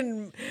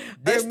freaking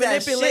This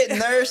that shit,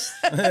 nurse.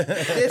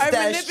 This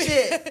that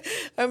shit.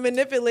 Our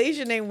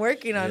manipulation ain't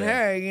working on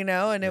her. You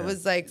know, and it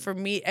was like for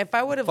me, if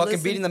I would have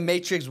Fucking beating the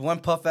Matrix one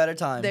puff at a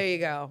time. There you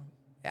go.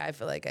 Yeah, I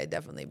feel like I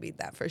definitely beat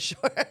that for sure.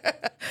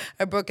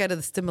 I broke out of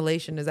the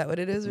stimulation. Is that what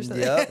it is or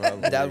something?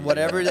 Yep. That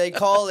whatever they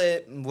call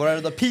it, whatever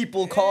the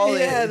people call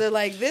it. Yeah, they're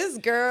like, this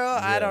girl,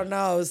 I don't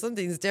know.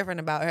 Something's different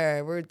about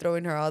her. We're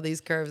throwing her all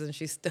these curves and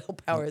she's still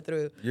powered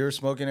through. You're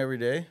smoking every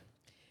day?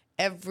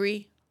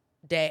 Every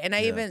day. And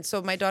I even,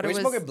 so my daughter Were you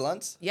was smoking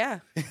blunts? Yeah.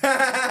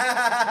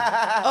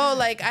 Oh,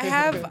 like I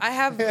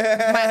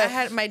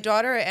had my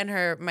daughter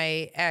and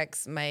my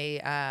ex,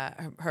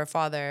 her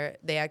father,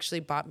 they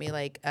actually bought me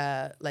like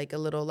a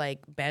little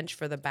like bench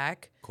for the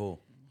back. Cool.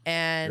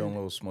 And your own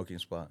little smoking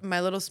spot. My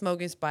little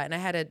smoking spot. And I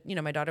had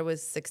my daughter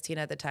was 16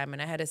 at the time,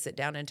 and I had to sit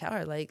down and tell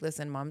her, like,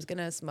 listen, mom's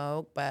gonna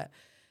smoke, but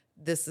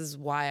this is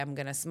why I'm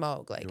gonna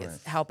smoke. Like Right.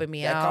 it's helping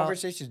me That out.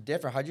 conversation is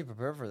different. How'd you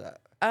prepare for that?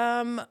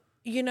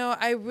 You know,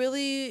 I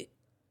really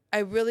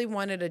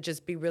wanted to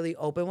just be really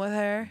open with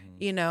her,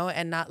 you know,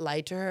 and not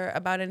lie to her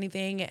about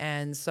anything.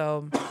 And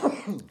so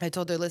I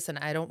told her, listen,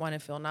 I don't want to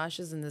feel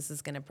nauseous and this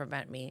is going to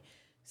prevent me.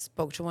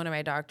 Spoke to one of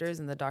my doctors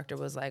and the doctor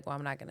was like, well,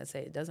 I'm not going to say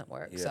it doesn't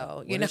work. Yeah.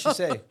 So, What did she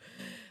say?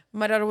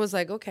 My daughter was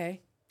like,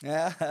 okay.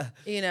 Yeah.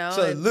 You know,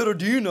 So and- little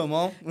do you know,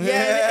 Mom.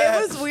 yeah,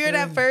 it was weird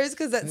at first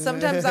because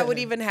sometimes I would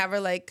even have her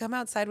like come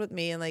outside with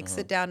me and like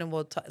sit down and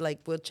we'll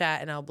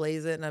chat and I'll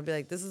blaze it and I'll be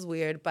like, this is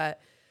weird, but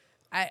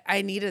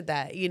I needed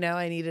that, you know,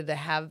 I needed to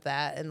have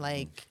that and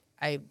like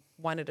I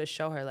wanted to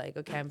show her like,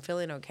 okay, I'm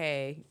feeling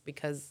okay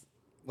because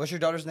What's your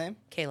daughter's name?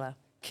 Kayla.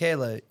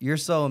 Kayla, you're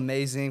so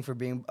amazing for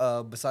being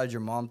beside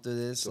your mom through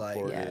this. Like,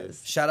 Supportive.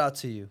 Yes. shout out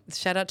to you.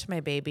 Shout out to my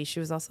baby. She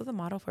was also the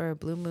model for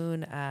Blue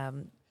Moon,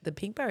 the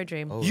Pink Power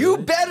Dream. Oh, You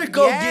really? better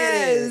go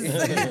Yes.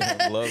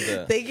 get it. Love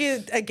that. Thank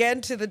you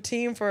again to the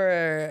team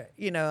for,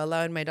 you know,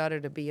 allowing my daughter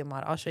to be a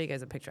model. I'll show you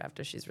guys a picture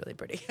after. She's really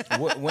pretty.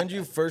 When did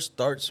you first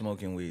start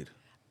smoking weed?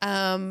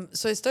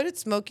 So I started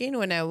smoking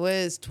when I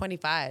was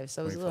 25.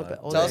 So I was a little 25.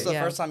 bit older. Tell us the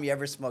yeah. first time you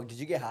ever smoked. Did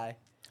you get high?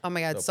 Oh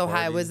my God, The so high.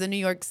 I party. was in New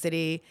York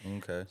City.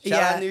 Okay.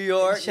 Shout out New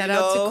York, Shout you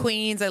out know. to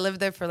Queens. I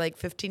lived there for like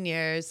 15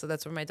 years. So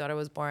that's where my daughter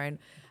was born.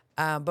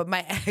 But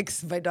my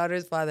ex, my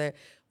daughter's father,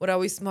 would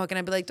always smoke. And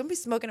I'd be like, don't be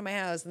smoking in my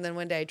house. And then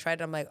one day I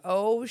tried it. I'm like,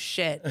 oh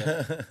shit.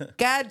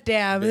 God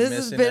damn. Been This has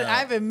missing been, out.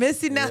 I've been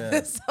missing out Yeah.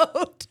 this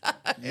whole time.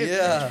 Yeah.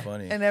 That's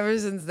funny. And ever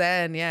since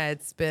then, yeah,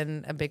 it's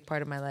been a big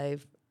part of my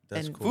life.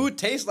 That's and cool. Food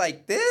tastes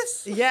like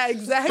this? Yeah,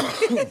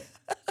 exactly.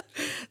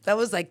 That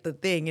was like the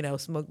thing, you know,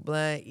 smoke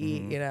blunt,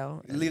 eat, you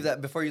know. You leave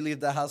that before you leave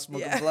the house, smoke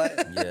Yeah. a blunt.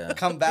 Yeah.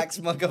 Come back,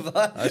 smoke a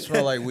blunt. I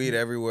smell like weed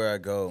everywhere I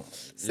go.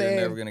 Same.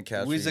 You're never gonna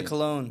catch Weed's me a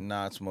cologne.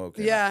 not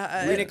smoking.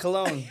 Yeah. Weed and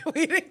cologne.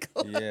 Weed and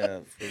cologne. Yeah,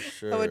 for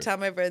sure. I would tell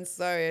my friends,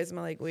 sorry, I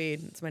smell like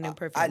weed. It's my new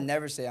perfume. I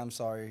never say I'm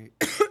sorry.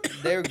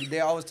 They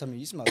always tell me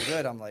you smell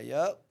good. I'm like,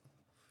 yup.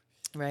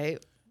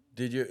 Right?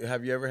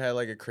 Have you ever had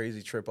like a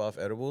crazy trip off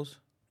edibles?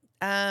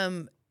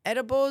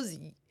 Edibles,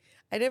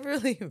 I never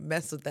really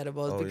messed with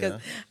edibles Oh, because yeah?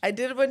 I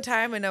did it one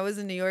time and I was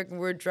in New York and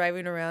we were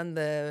driving around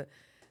the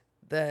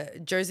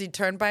Jersey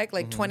Turnpike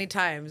like 20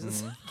 times.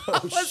 I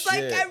was like,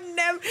 shit.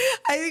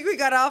 I think we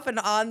got off and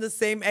on the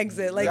same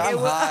exit. Like I'm it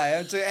was, high.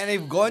 And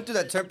if going through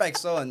that turnpike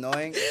so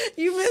annoying.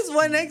 you miss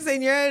one exit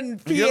and you're in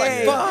PA. You're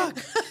like, fuck.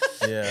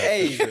 Yeah.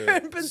 Hey, for sure.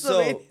 in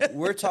Pennsylvania. So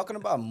we're talking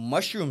about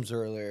mushrooms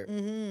earlier,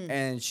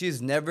 and she's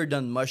never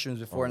done mushrooms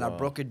before, and I wow.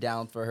 broke it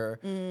down for her,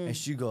 and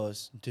she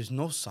goes, "There's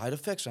no side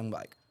effects." I'm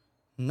like,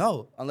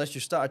 "No, unless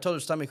your I told her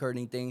stomach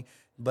hurting thing,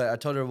 but I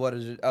told her what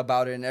is it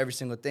about it and every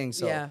single thing.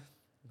 So, Yeah.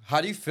 how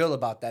do you feel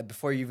about that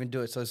before you even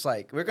do it? So it's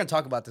like we're gonna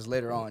talk about this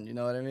later on. You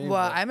know what I mean?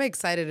 Well, But- I'm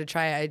excited to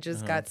try it. I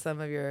just got some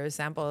of your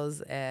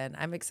samples and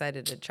I'm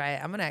excited to try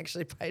it. I'm going to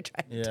actually probably try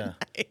it Yeah.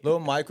 tonight. Little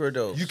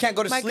microdose. you can't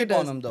go to sleep Microdose.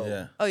 on them though.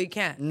 Yeah. Oh, you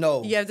can't?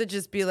 No. You have to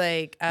just be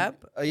like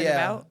up and yeah.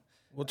 about?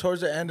 Well,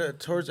 towards the end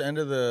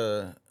of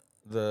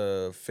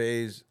the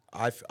phase,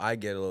 I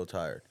get a little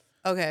tired.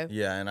 Okay.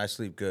 Yeah, and I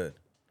sleep good.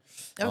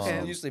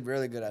 Okay. You sleep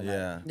really good at night.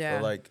 Yeah. Yeah.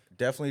 But like,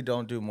 definitely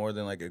don't do more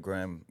than like a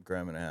gram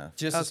and a half.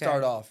 Just to Okay.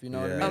 start off, you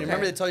know what I Yeah. mean? Okay.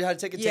 Remember they told you how to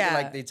take it, take it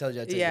like they told you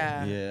how to take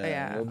Yeah. it.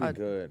 Yeah. it'll be I'll-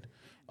 good.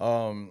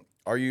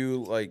 Are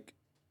you like?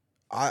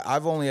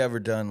 I've only ever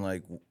done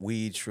like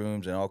weed,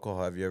 shrooms, and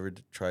alcohol. Have you ever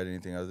tried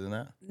anything other than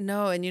that?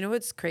 No, and you know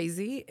what's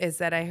crazy is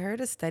that I heard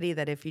a study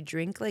that if you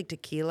drink like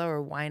tequila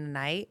or wine a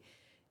night,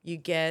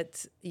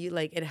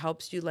 it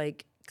helps you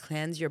like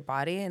cleanse your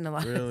body and a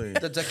lot. Really?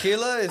 The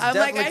tequila is I'm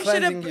like, definitely I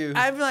should cleansing you.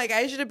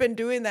 I should have been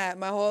doing that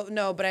my whole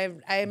but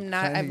I'm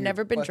not. I've Cleansing never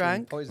your been fucking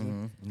drunk.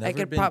 Poison. Never I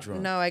could been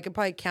drunk. No, I could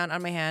probably count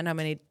on my hand how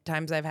many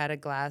times I've had a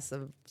glass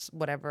of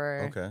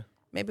whatever. Okay.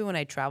 Maybe when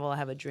I travel, I'll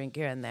have a drink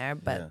here and there.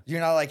 But Yeah. You're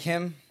not like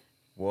him.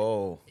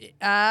 Whoa. So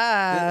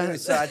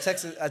I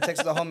texted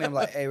the homie. I'm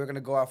like, hey, we're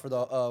gonna go out for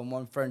the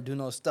one friend do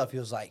no stuff. He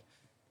was like,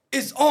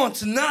 it's on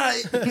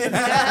tonight. well,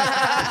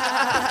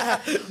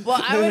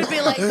 I would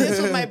be like this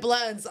with my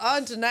blunts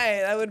on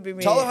tonight. That would be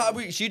me. Tell her how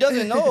she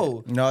doesn't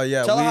know. No,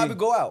 yeah. Tell her how we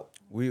go out.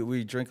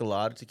 We drink a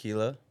lot of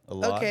tequila. A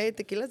lot. Okay,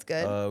 tequila's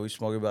good. We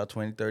smoke about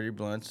 20, 30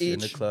 blunts in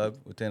the Each. club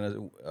within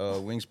a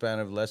wingspan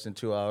of less than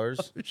 2 hours.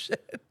 Oh,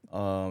 shit.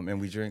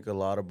 And we drink a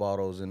lot of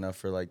bottles, enough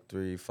for like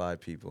 3-5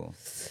 people.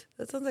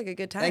 That sounds like a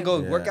good time. And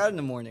go Yeah. work out in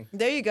the morning.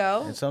 There you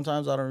go. And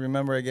sometimes I don't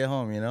remember I get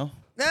home, you know?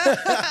 As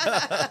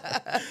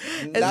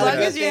Not a long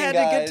good as you thing, had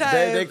a good guys.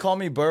 time. They call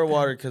me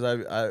Burwater because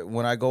I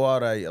when I go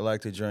out, I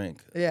like to drink.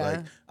 Yeah. Like,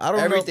 I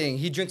don't Everything.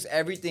 He drinks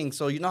everything.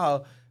 So you know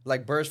how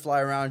like birds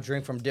fly around,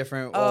 drink from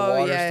different Oh,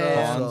 water yeah, stuff.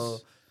 yeah. So,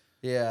 Ponds.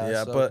 yeah.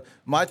 Yeah, so- but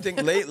my thing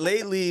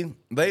lately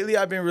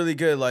I've been really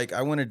good. Like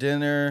I went to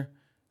dinner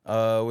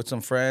with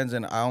some friends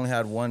and I only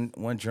had one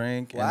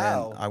drink.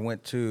 Wow. And then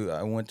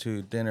I went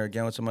to dinner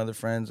again with some other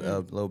friends, a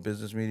little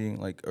business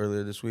meeting like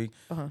earlier this week.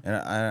 And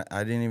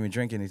I didn't even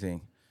drink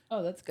anything.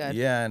 Oh, that's good.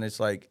 Yeah, and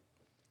it's like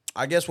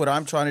I guess what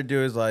I'm trying to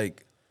do is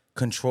like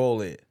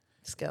control it.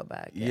 Scale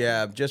back.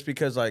 Yeah, just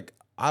because like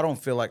I don't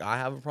feel like I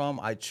have a problem.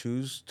 I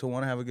choose to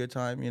want to have a good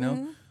time, you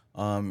know?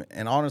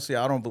 And honestly,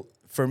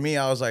 for me,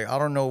 I was like, I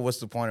don't know what's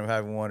the point of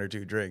having 1 or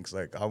 2 drinks.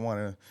 Like, I want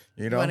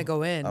to, you know? want to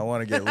go in. I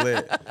want to get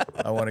lit.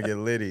 I want to get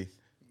litty.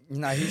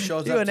 Nah, he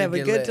shows You up wanna to have a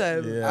get good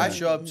lit. time. Yeah. I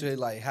show up to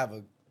like have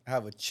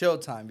a chill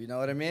time. You know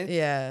what I mean?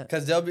 Yeah.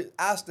 Because they'll be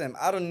ask them.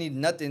 I don't need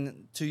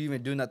nothing to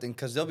even do nothing.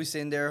 Because they'll be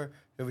sitting there,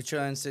 they'll be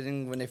chilling,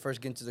 sitting when they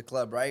first get into the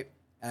club, right?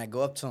 And I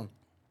go up to them.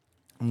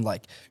 I'm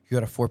like, you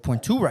got a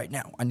 4.2 right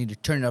now. I need to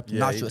turn it up a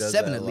notch to a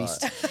 7 at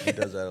least. He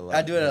does that a lot.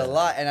 I do it a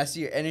lot, and I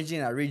see your energy,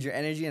 and I read your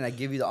energy, and I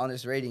give you the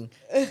honest rating.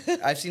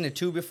 I've seen a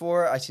 2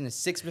 before, I've seen a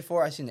 6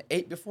 before, I've seen an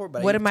 8 before.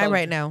 But What am I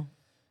right now?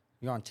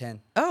 You're on 10.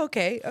 Oh,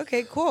 okay.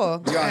 Okay,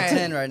 cool. You're on All right.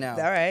 10 right now.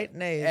 All right,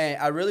 nice.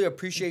 And I really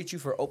appreciate you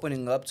for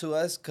opening up to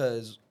us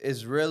because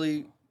it's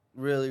really,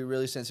 really,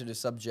 really sensitive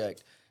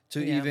subject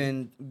to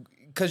even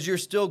because you're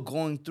still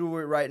going through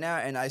it right now.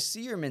 And I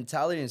see your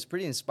mentality and it's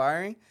pretty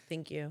inspiring.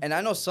 Thank you. And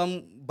I know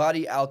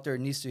somebody out there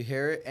needs to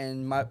hear it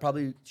and might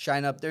probably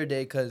shine up their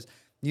day because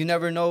you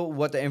never know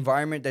what the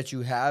environment that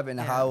you have and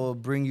how it will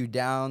bring you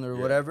down or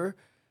whatever.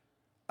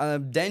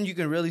 Then you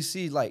can really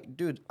see, like,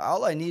 dude,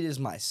 all I need is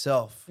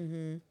myself.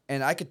 And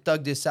I could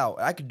thug this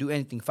out. I could do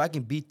anything. If I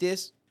can beat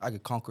this, I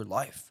could conquer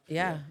life.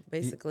 Yeah,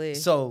 basically.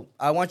 So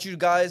I want you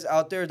guys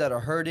out there that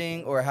are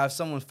hurting or have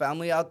someone's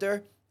family out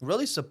there,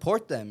 really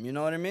support them. You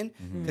know what I mean?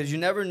 Because you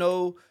never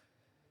know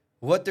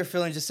what they're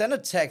feeling. Just send a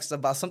text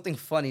about something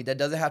funny that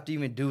doesn't have to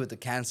even do with the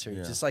cancer.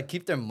 Yeah. Just, like,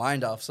 keep their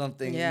mind off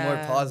something more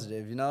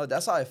positive. You know?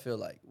 That's how I feel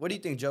like. What do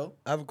you think, Joe?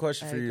 I have a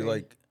question for you. agree.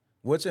 Like,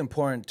 what's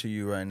important to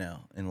you right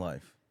now in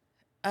life?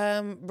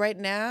 Right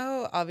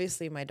now,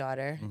 obviously my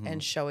daughter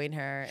and showing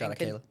her. Shout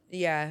and out Kayla.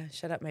 Yeah,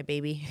 shut up, my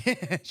baby.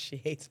 She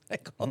hates when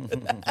I call her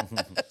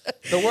that.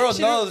 The world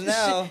knows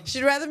now.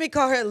 She'd rather me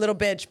call her a little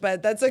bitch,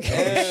 but that's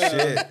okay.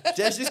 Shit.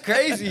 Jesse's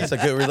crazy. It's a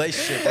good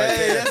relationship right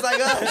Hey, there. that's like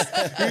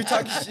us. You're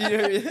talking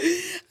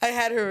shit. I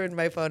had her in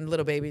my phone,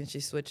 little baby, and she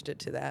switched it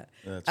to that.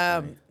 That's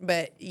funny.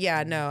 But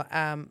yeah, no.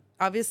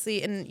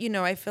 Obviously, and you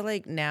know, I feel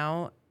like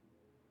now,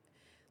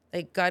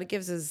 like God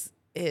gives his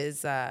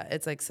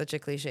it's like such a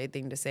cliche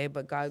thing to say,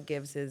 but God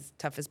gives his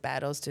toughest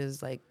battles to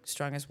his like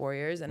strongest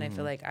warriors, and I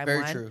feel like I'm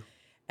Very one. true.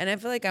 And I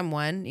feel like I'm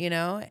one, you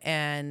know,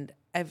 and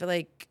I feel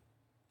like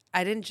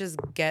I didn't just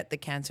get the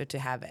cancer to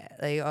have it.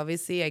 Like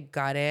obviously I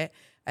got it.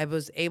 I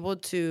was able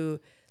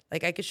to,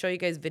 like, I could show you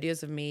guys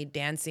videos of me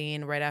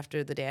dancing right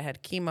after the day I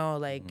had chemo,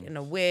 like in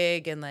a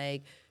wig and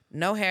like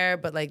no hair,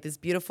 but like this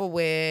beautiful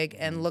wig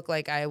and look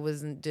like I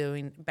wasn't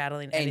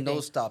battling anything. Ain't no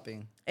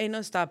stopping. Ain't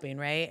no stopping,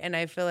 right? And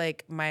I feel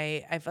like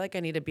I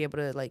need to be able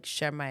to like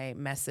share my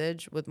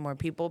message with more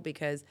people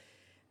because,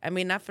 I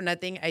mean, not for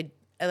nothing, I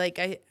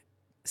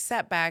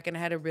sat back and I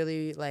had to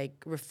really like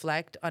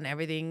reflect on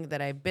everything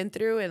that I've been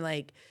through and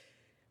like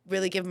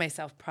really give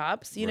myself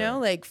props, you know,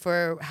 like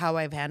for how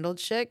I've handled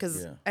shit.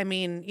 Because I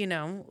mean, you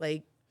know,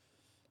 like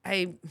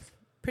I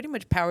pretty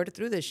much powered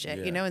through this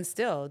shit, you know, and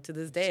still to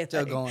this day,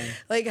 Still like, going.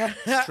 Like I'm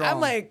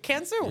Strong. like,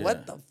 cancer,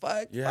 what the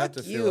fuck? You Fuck have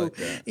to feel you, like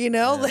that. you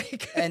know,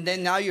 like. And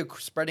then now you're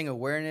spreading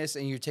awareness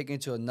and you're taking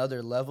it to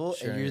another level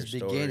Sharing and you're just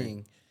your story.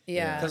 beginning.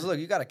 Yeah. Because look,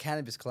 you got a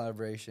cannabis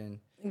collaboration.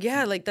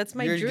 Yeah, like that's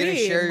my You're dream. gonna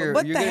share your.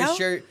 What you're the gonna hell?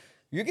 share.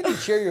 You're gonna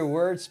share your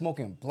words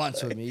smoking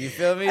blunts with me. You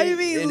feel me? I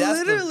mean, And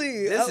that's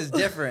literally. this is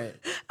different.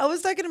 I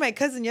was talking to my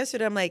cousin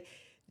yesterday. I'm like,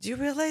 do you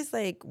realize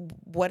like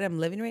what I'm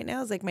living right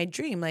now is like my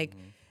dream? Like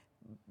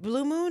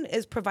Blue Moon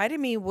is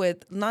providing me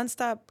with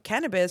nonstop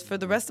cannabis for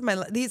the rest of my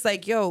life. He's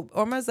like, yo,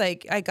 Orma's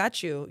like, I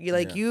got you. You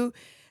like you.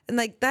 And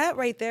like that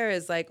right there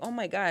is like, oh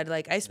my God,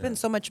 like I spend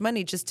so much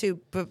money just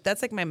to, but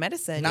that's like my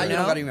medicine. Now you you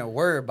don't know? gotta even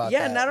worry about Yeah,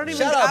 that. and I don't even.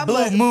 Shout out I'm Blue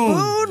like, Moon.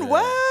 Moon,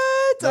 what?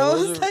 No, I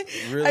those was are like,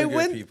 really I good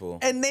went, people.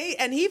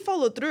 and he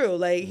followed through.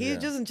 Like he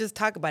doesn't just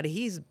talk about it.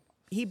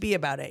 He be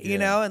about it, you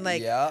know. And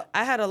like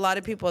I had a lot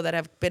of people that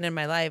have been in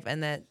my life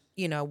and that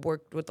you know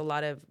worked with a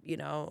lot of you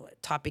know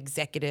top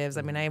executives.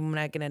 I mean, I'm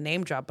not gonna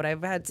name drop, but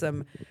I've had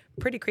some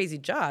pretty crazy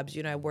jobs.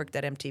 You know, I worked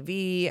at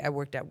MTV, I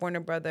worked at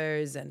Warner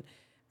Brothers, and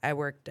I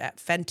worked at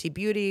Fenty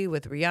Beauty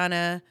with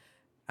Rihanna.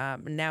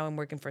 Now I'm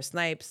working for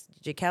Snipes,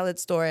 DJ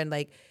Khaled's store, and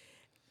like,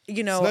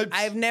 you know, Snipes.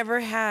 I've never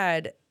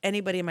had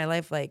anybody in my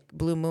life like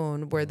Blue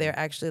Moon where they're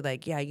actually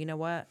like, yeah, you know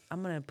what,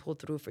 I'm gonna pull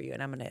through for you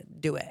and I'm gonna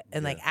do it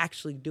and like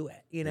actually do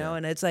it, you know.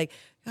 And it's like,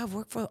 yo, I've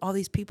worked for all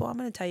these people. I'm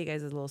gonna tell you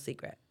guys a little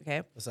secret,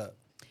 okay? What's up?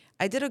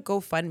 I did a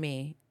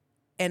GoFundMe,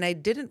 and I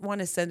didn't want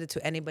to send it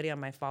to anybody on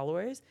my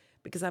followers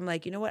because I'm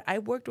like, you know what, I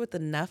worked with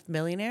enough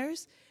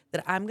millionaires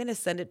that I'm gonna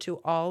send it to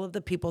all of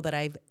the people that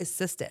I've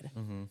assisted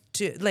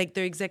to, like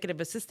their executive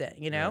assistant,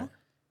 you know?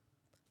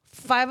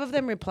 5 of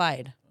them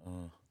replied.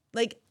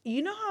 Like,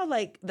 you know how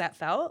like that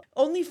felt?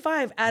 Only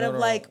 5 out of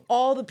like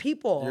all the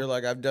people. You're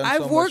like, I've done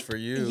so much for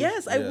you.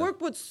 Yes, I've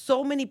worked with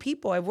so many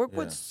people. I've worked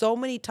with so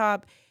many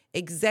top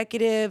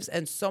executives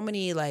and so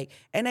many like,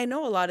 and I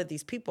know a lot of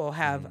these people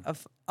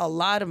have a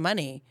lot of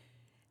money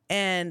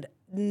and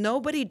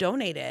nobody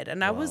donated.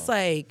 And I was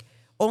like,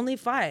 only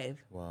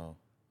 5. Wow.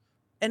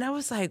 And I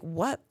was like,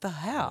 what the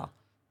hell?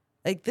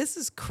 Like, this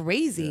is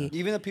crazy.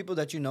 Even the people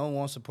that you know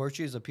won't support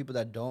you is the people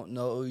that don't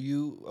know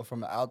you from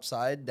the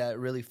outside that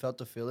really felt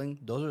the feeling.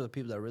 Those are the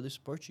people that really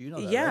support you. You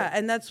know that, Yeah, right?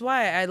 and that's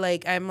why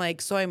I'm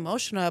like so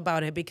emotional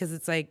about it, because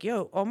it's like,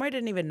 yo, Omar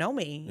didn't even know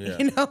me, Yeah.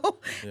 you know?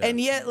 Yeah. And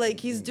yet,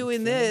 like, he's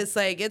doing this.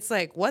 Like, it's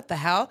like, what the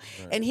hell?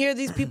 Right. And here are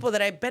these people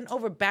that I bent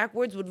over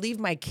backwards, would leave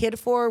my kid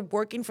for,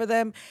 working for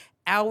them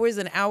hours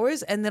and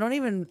hours, and they don't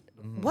even,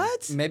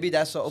 what? Maybe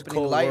that's the opening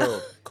Cold light.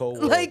 world. Cold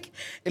world. Like,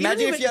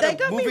 Imagine if you that had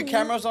got movie me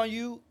cameras on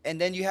you, and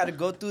then you had to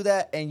go through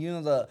that, and you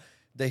know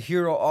the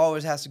hero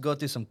always has to go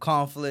through some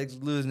conflicts,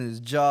 losing his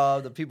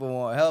job, the people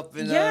won't help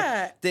him.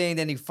 Thing.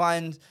 Then he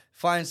finds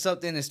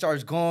something that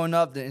starts going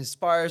up that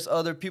inspires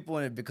other people,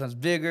 and it becomes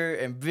bigger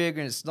and bigger,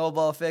 and the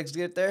snowball effects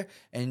get there.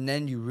 And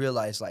then you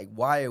realize, like,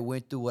 why I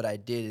went through what I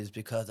did is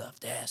because of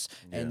this.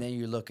 Yeah. And then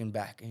you're looking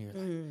back, and you're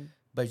like,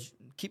 but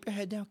keep your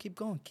head down, keep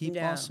going, keep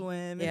on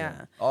swimming,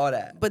 all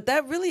that. But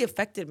that really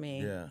affected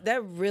me. Yeah.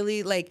 That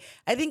really, like,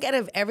 I think out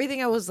of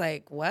everything, I was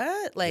like,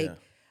 what? Like,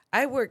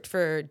 I worked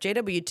for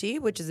JWT,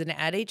 which is an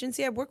ad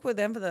agency. I worked with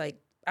them for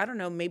I don't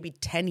know, maybe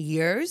 10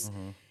 years.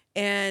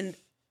 And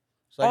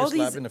it's like all a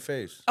slap in the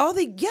face.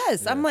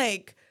 I'm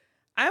like,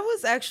 I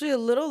was actually a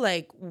little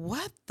like,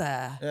 what the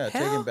hell?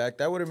 Taken back.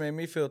 That would have made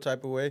me feel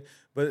type of way.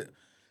 But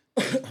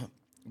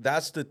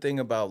that's the thing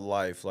about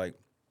life. Like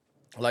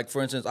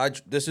for instance,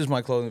 this is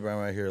my clothing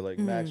brand right here. Like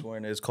Max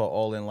wearing it. It's called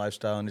All In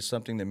Lifestyle, and it's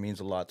something that means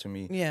a lot to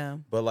me. Yeah.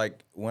 But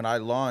like when I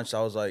launched,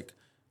 I was like,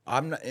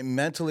 I'm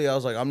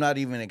not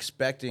even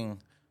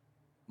expecting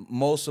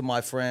most of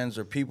my friends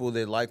or people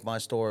that like my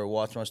story or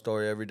watch my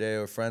story every day,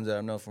 or friends that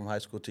I know from high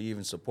school, to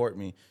even support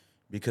me,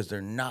 because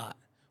they're not.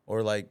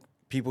 Or like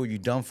people you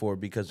done for,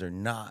 because they're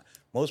not.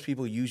 Most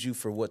people use you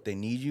for what they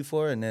need you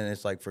for, and then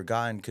it's like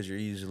forgotten because you're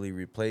easily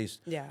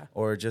replaced. Yeah.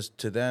 Or just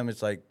to them,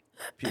 it's like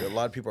a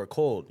lot of people are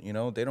cold. You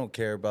know, they don't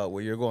care about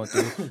what you're going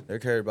through. They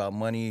care about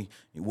money,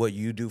 what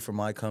you do for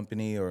my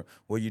company, or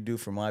what you do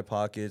for my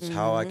pockets,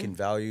 how I can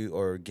value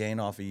or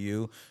gain off of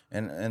you,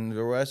 and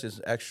the rest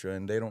is extra.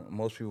 And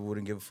most people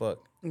wouldn't give a fuck.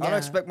 I don't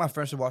expect my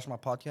friends to watch my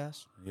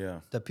podcast. Yeah.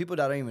 The people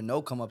that I don't even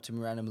know come up to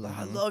me randomly like,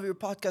 I love your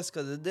podcast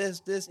because of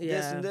this,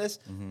 and this.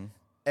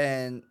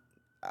 And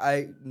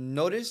I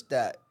noticed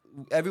that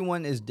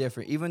everyone is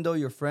different. Even though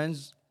your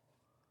friends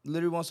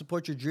literally won't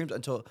support your dreams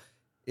until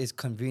it's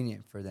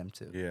convenient for them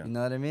to. Yeah. You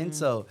know what I mean?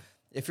 So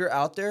if you're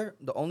out there,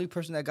 the only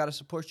person that got to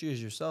support you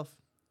is yourself.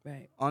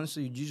 Right.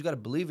 Honestly, you just got to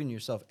believe in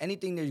yourself.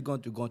 Anything that you're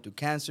going through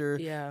cancer,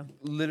 Yeah.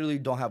 literally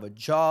don't have a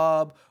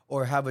job,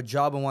 or have a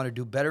job and want to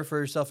do better for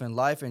yourself in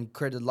life and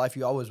create the life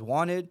you always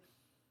wanted,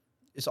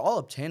 it's all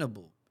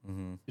obtainable.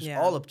 It's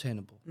all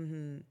obtainable.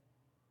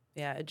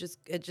 Yeah, it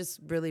just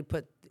really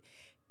put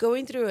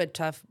going through a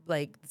tough,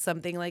 like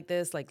something like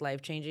this, like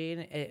life-changing,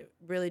 it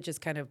really just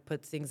kind of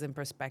puts things in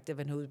perspective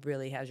and who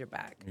really has your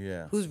back.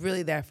 Yeah. Who's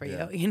really there for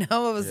you. You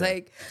know, it was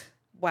like,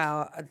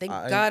 wow, thank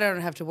God I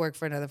don't have to work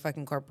for another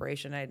fucking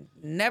corporation. I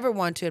never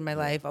want to in my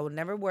life. I would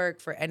never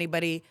work for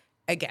anybody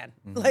again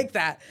like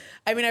that.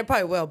 I mean, I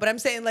probably will, but I'm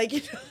saying like,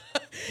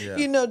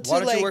 you know, to Why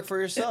don't like, you work for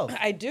yourself?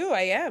 I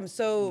am.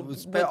 So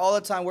spend all the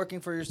time working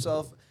for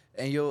yourself,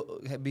 and you'll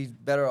be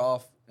better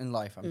off in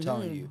life. I'm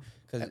telling you,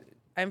 because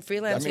I'm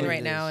freelancing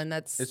right now, and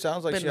it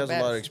sounds like she has a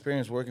lot of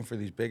experience working for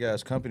these big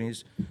ass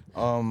companies.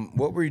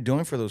 What were you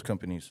doing for those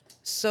companies?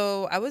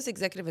 So I was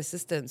executive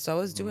assistant. So I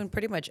was doing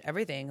pretty much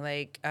everything.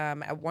 Like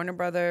at Warner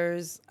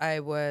Brothers, I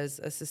was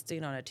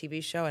assisting on a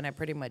TV show, and I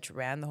pretty much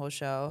ran the whole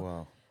show.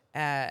 Wow.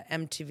 At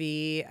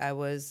MTV, I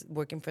was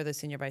working for the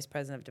senior vice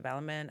president of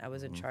development. I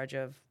was in charge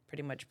of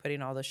pretty much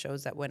putting all the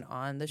shows that went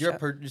on the show.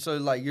 So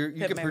like you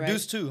can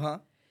produce too, huh?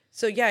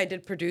 So yeah, I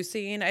did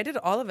producing. I did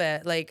all of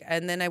it. Like,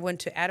 and then I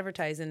went to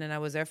advertising, and I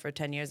was there for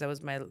 10 years. That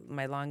was my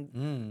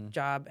long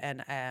job,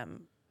 and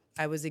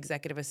I was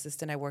executive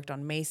assistant. I worked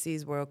on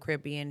Macy's, Royal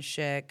Caribbean,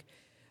 Chic,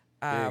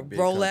 Big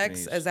Rolex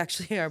companies. is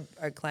actually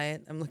our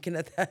client. I'm looking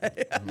at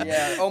that.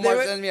 Yeah,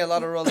 Omar sends me a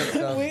lot of Rolex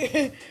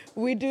stuff.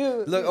 we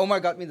do. Look, Omar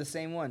got me the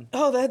same one.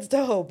 Oh, that's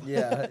dope.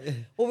 Yeah.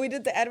 Well, we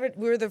did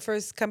we were the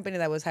first company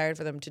that was hired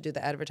for them to do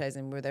the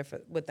advertising. We were there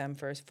with them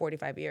for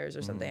 45 years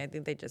or something. I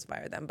think they just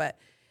fired them, but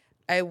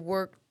I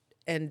worked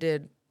and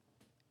did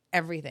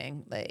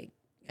everything. Like,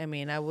 I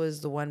mean, I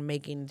was the one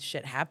making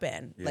shit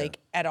happen, like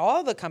at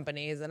all the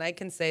companies. And I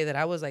can say that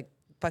I was like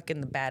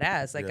fucking the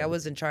badass. Like I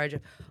was in charge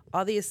of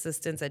all the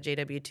assistants at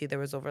JWT. There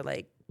was over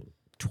like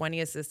 20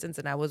 assistants,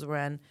 and I was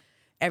run.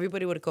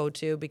 Everybody would go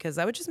to, because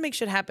I would just make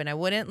shit happen. I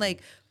wouldn't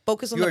like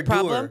focus on You're the a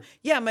problem. doer.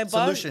 Yeah, my boss.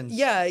 Solutions.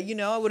 Yeah, you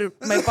know, I would.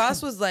 My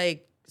boss was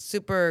like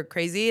super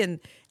crazy, and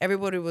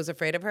everybody was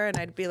afraid of her. And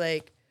I'd be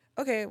like,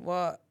 okay,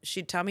 well,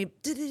 she'd tell me,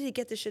 did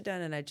get this shit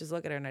done? And I'd just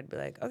look at her and I'd be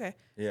like, okay.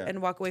 Yeah.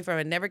 And walk away from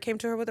it. Never came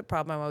to her with a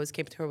problem. I always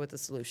came to her with a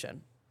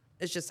solution.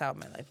 It's just how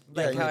my life,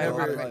 Yeah, like how I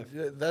never-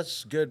 operate.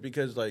 that's good,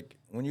 because like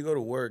when you go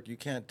to work, you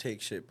can't take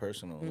shit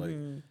personal.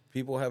 Like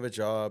people have a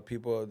job,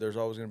 there's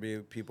always gonna be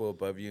people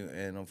above you,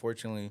 and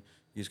unfortunately,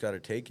 you just gotta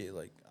take it.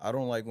 Like I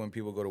don't like when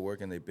people go to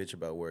work and they bitch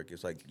about work.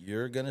 It's like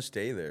you're gonna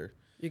stay there.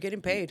 You're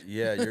getting paid.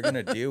 Yeah, you're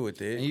gonna deal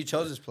with it. And you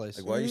chose this place.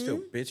 Like, why are you still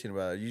bitching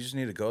about it? You just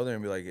need to go there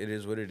and be like, it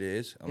is what it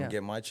is. I'm Yeah. gonna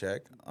get my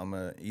check. I'm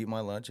gonna eat my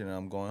lunch, and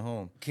I'm going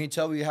home. Can you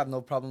tell me you have no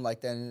problem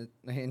like that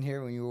in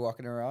here when you were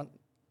walking around?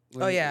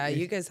 Oh yeah,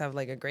 you guys have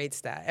like a great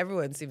staff.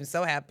 Everyone seems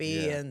so happy,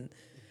 Yeah. and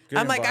Good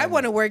I'm like, I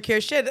want to work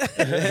here. Shit,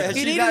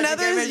 you need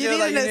another. You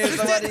need an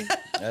assistant.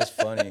 That's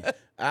funny.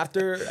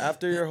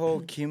 After your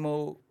whole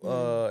chemo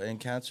and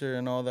cancer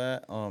and all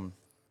that,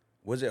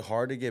 was it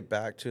hard to get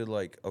back to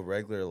like a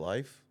regular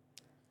life?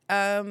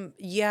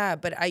 Yeah,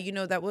 but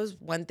that was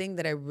one thing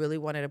that I really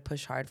wanted to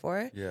push hard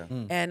for. Yeah.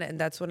 And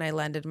that's when I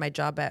landed my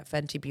job at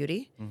Fenty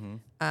Beauty.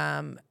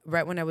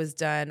 Right when I was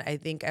done, I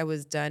think I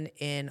was done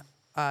in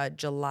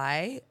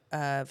July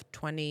of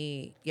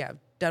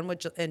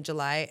in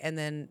July, and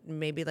then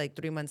maybe like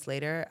 3 months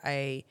later,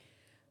 I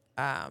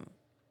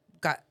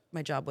got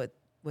my job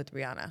with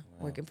Rihanna,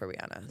 working for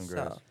Rihanna.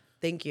 Congrats. So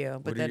thank you.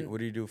 But what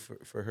do you do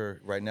for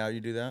her right now? You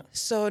do that?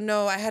 So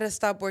no, I had to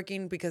stop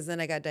working because then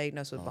I got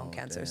diagnosed with bone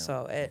cancer. damn.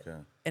 So it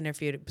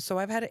interfered. So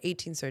I've had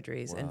 18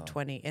 surgeries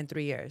in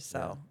 3 years.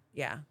 So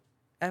yeah,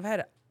 I've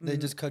had. They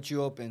just cut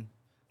you open.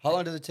 How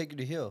long does it take you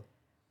to heal?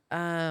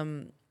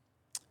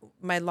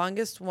 My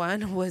longest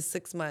one was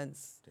 6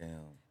 months.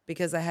 Damn.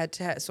 Because I had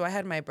to. So I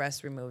had my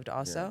breast removed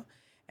also.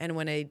 And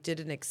when I did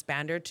an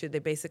expander too, they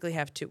basically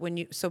have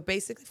to so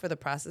basically for the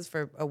process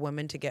for a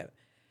woman to get,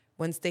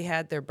 once they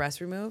had their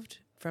breast removed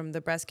from the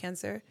breast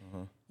cancer,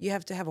 you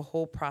have to have a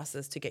whole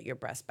process to get your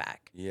breast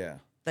back. Yeah.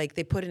 Like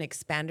they put an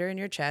expander in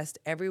your chest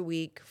every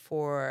week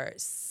for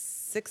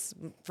 6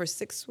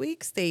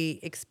 weeks. They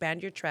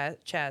expand your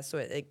chest so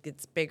it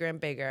gets bigger and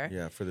bigger.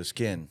 Yeah, for the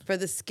skin. For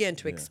the skin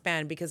to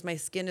expand, because my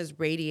skin is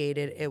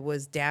radiated. It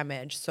was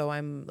damaged, so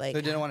I'm like.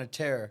 So they didn't want to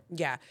tear.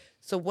 Yeah.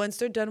 So once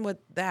they're done with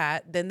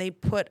that, then they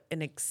put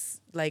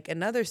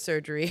another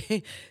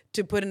surgery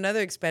to put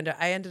another expander.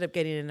 I ended up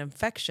getting an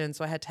infection,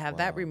 so I had to have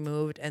that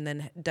removed and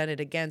then done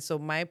it again. So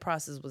my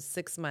process was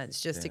 6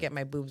 months just to get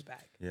my boobs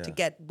back. Yeah. To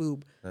get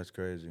boob. That's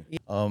crazy.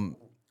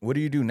 What do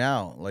you do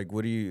now? Like,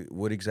 what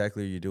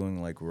exactly are you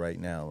doing like right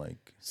now?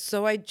 Like,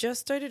 So I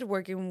just started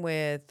working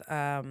with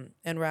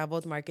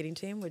Unraveled marketing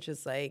team, which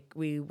is like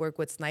we work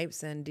with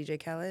Snipes and DJ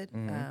Khaled.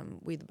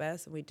 We the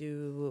best, and we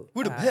do.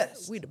 Who the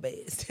best? We the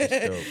best.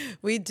 dope.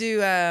 We do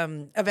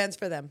events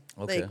for them.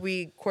 Okay. Like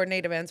we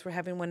coordinate events. We're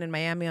having one in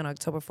Miami on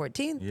October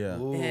 14th. yeah.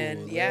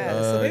 And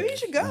so maybe you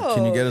should go.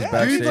 Can you get us Yeah.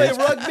 backstage? Do you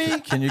play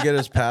rugby? Can you get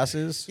us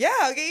passes? Yeah,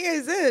 I'll get you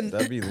guys in.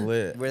 That'd be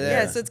lit. We're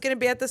there. Yeah, so it's gonna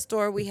be at the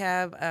store. We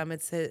have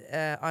it's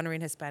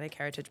honoring Hispanic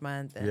Heritage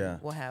Month, and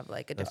we'll have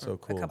like a That's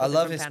different. so cool. A couple I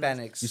love different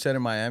panels. Hispanics. You said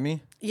in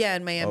Miami? Yeah,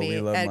 in Miami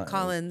love at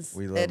Collins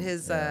we love- at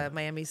his yeah.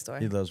 Miami store.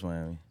 He loves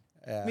Miami.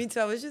 Yeah. Me too.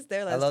 I was just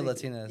there last love week.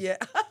 Latinas. Yeah,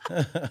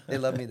 They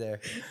love me there.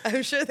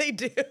 I'm sure they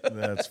do.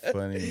 That's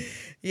funny.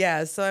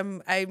 Yeah, so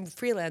I'm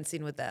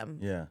freelancing with them.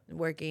 Yeah.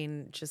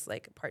 Working just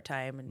like part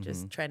time and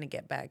just trying to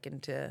get back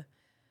into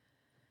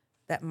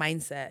that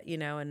mindset,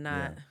 and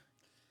not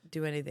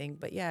do anything.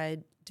 But yeah, I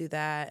do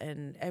that,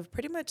 and I've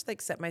pretty much like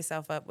set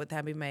myself up with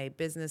having my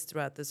business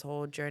throughout this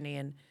whole journey.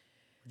 And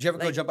Did you ever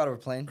go jump out of a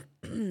plane?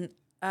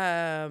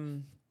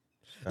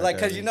 Like,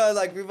 Cause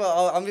like people,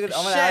 I'm gonna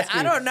ask you.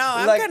 I don't know.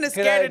 I'm like, kind of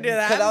could scared to do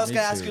that. Cause I was Me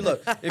gonna ask too. you,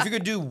 look, if you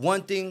could do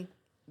one thing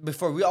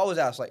before, we always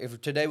ask, like, if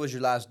today was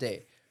your last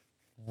day,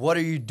 what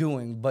are you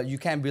doing? But you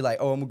can't be like,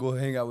 oh, I'm gonna go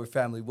hang out with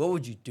family. What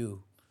would you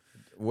do?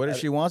 What if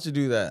she wants to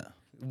do that?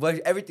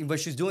 But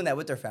she's doing that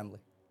with her family.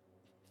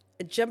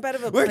 Jump out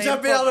of a We're plane.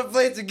 jumping out of a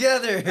plane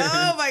together.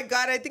 Oh my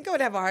God, I think I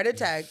would have a heart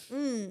attack.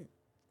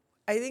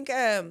 I think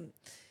I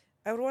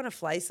would want to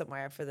fly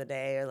somewhere for the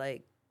day or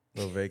like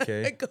Little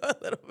vacay? go a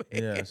little bit.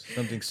 Yeah,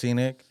 something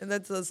scenic. And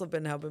that's also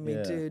been helping me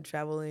too,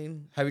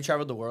 traveling. Have you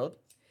traveled the world?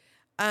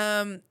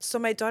 So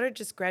my daughter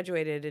just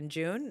graduated in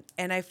June,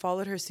 and I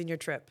followed her senior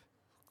trip.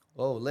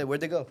 Oh, where'd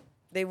they go?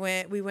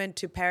 We went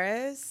to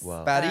Paris,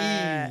 Wow.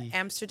 Paris.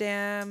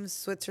 Amsterdam,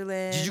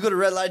 Switzerland. Did you go to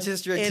Red Light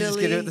District?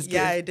 Italy?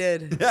 Yeah, I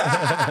did.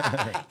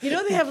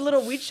 They have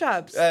little weed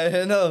shops.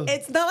 I know.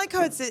 It's not like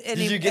how it's. Did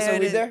you get some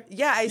weed there?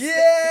 Yeah,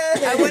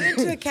 Yeah. I went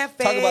into a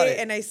cafe Talk about it.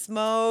 and I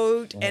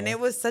smoked, and it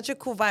was such a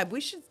cool vibe.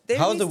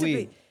 How was the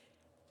weed?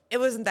 It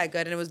wasn't that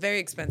good, and it was very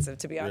expensive,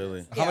 to be honest.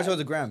 Really? How much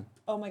was a gram?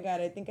 Oh my God,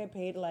 I think I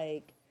paid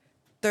like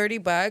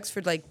 $30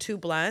 for like 2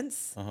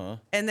 blunts,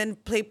 and then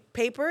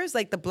papers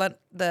like the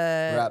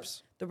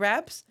Wraps. the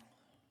wraps,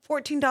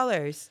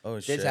 $14. Oh,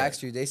 They shit.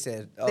 taxed you. They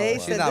said, oh, They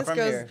she's said not from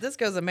here. this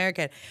girl's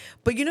American.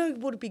 But you know what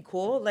would be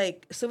cool?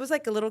 Like, so it was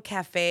like a little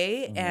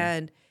cafe,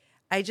 and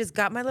I just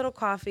got my little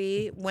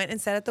coffee, went and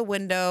sat at the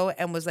window,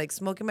 and was like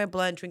smoking my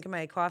blunt, drinking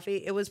my coffee.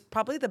 It was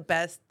probably the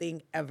best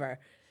thing ever.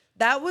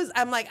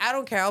 I'm like, I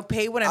don't care. I'll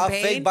pay what I'm I'll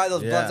paid. fake buy those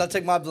blunts. Yeah. I'll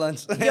take my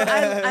blunts. Yo,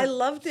 I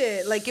loved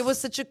it. Like, it was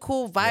such a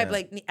cool vibe. Yeah.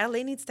 Like,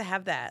 LA needs to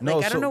have that. No,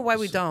 Like, I don't so- know why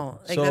we don't.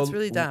 Like, so that's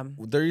really dumb.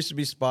 There used to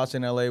be spots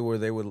in LA where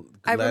they would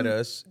let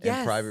us in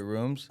yes. private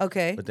rooms.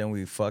 Okay. But then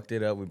we fucked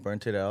it up. We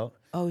burnt it out.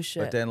 Oh,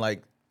 shit. But then,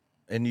 like,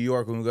 in New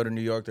York, when we go to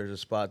New York, there's a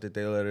spot that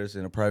they let us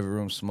in a private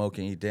room smoke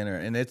and eat dinner,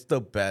 and it's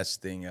the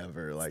best thing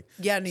ever. Like,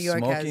 Yeah, New York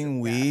smoking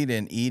has, weed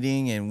and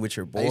eating and with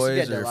your I used to be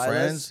boys at or Delilah's,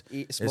 friends.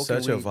 It's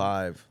such a weed.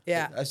 vibe.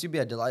 Yeah. I used to be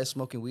at Delilah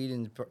smoking weed,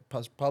 and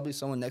probably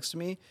someone next to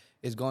me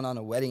is going on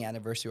a wedding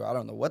anniversary, or I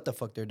don't know what the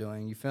fuck they're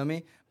doing. You feel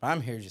me? But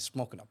I'm here just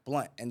smoking a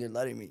blunt, and they're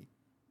letting me.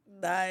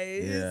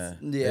 Nice. Yeah.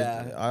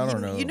 Yeah. I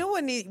don't know. You know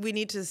what we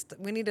need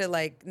to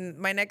like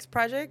my next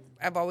project.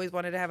 I've always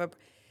wanted to have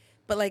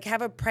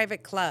have a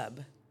private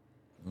club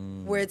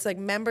where it's like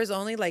members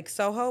only, like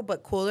Soho,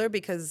 but cooler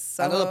because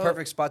Soho. I know the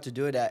perfect spot to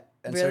do it at.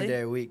 And Really? Certain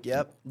day a week.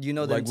 Yep. You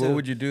know them like, too. what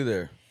would you do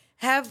there?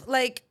 have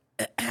like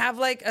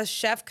a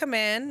chef come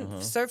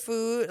in, serve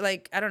food.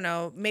 Like I don't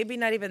know, maybe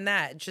not even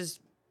that. Just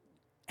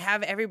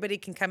have everybody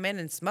can come in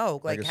and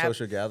smoke. Like a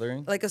social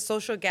gathering? Like a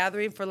social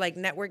gathering for like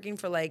networking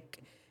for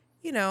like,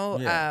 you know,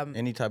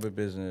 any type of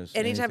business.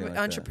 any type of anything like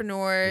that.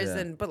 entrepreneurs Yeah.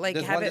 and but like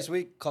There's have one it. this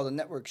week called a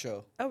network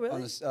show. Oh,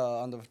 really?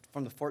 On the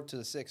from the 4th to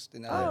the 6th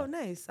in LA. Oh,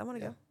 nice. I want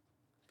to go.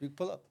 You can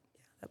pull up.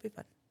 That'd be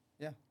fun.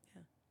 Yeah.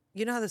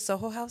 You know how the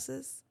Soho House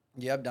is?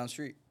 Yep, down the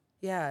street.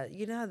 Yeah,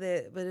 you know how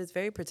but it's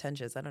very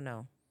pretentious. I don't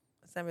know.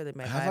 It's not really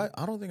my Have vibe.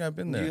 I don't think I've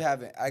been there. You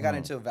haven't. I got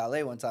into a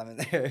valet one time in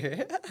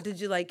there. Did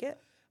you like it?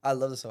 I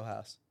love the Soho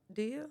House.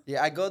 Do you?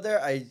 Yeah, I go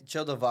there. I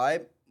chill the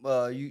vibe.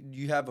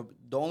 You have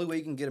the only way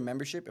you can get a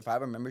membership. If I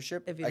have a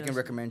membership, If you I know can some-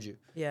 recommend you,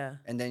 Yeah.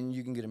 and then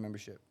you can get a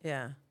membership.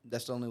 Yeah.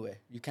 That's the only way.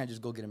 You can't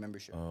just go get a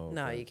membership. Oh,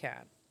 No, okay. you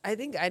can't. I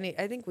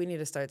think we need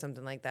to start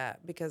something like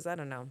that because I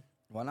don't know.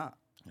 Why not?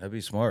 That'd be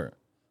smart.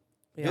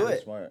 Yeah. Do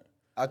it. Smart.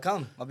 I'll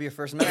come. I'll be your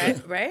first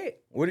member. Right?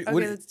 What do, Okay,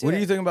 what, let's do what do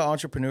you it. think about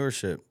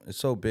entrepreneurship? It's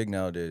so big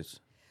nowadays.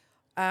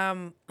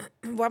 Well,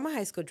 I'm a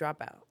high school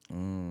dropout.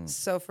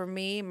 So for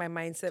me, my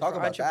mindset Talk for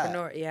about that.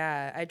 entrepreneur,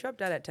 yeah, I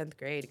dropped out at 10th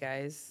grade,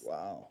 guys.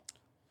 Wow.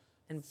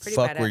 And pretty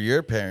Fuck bad where at,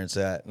 your parents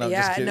at? No, I'm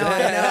yeah, just kidding. no,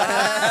 I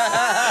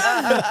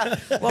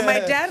know. Well, my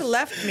dad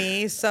left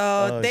me, so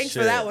Oh, thanks for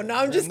shit. that one. No,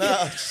 I'm just No,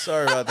 kidding.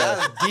 sorry about that.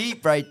 That's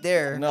deep right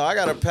there. No, I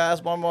gotta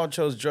pass. My mom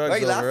chose drugs Why are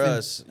you over laughing?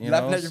 us. You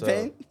laughing know, at your so-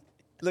 pain?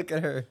 Look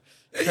at her.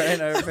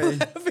 Crying at her pain.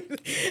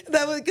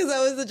 That was because that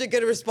was such a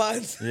good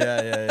response.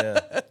 Yeah.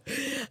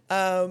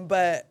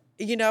 But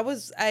you know,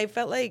 I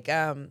felt like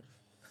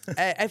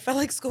I felt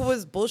like school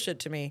was bullshit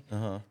to me.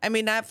 I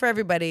mean, not for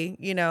everybody,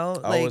 you know.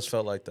 I always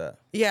felt like that.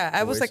 Yeah,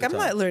 I was waste like, of I'm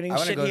time. not learning I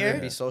want to shit go there here.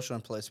 and be social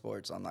and play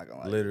sports. I'm not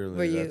gonna lie. Literally.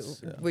 Were you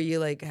that's- yeah. were you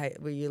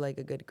like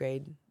a good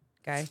grade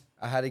guy?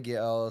 I had to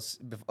get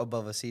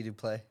above a C to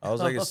play. I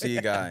was like a C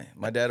guy.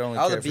 My dad only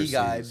I was a cared B for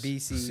guy,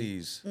 C's. BC.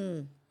 C's.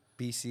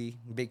 BC,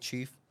 Big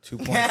Chief. 2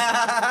 points.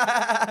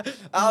 I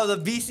was a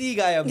BC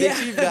guy, a Big Yeah,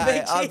 Chief guy.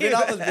 Big I've been Chief.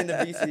 always been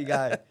a BC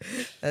guy.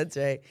 That's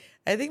right.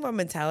 I think my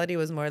mentality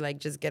was more like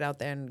just get out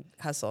there and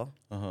hustle.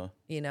 Uh-huh.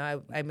 You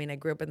know, I mean, I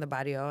grew up in the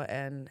barrio,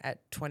 and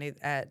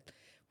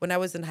when I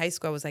was in high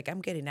school, I was like,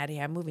 I'm getting out of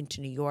here. I'm moving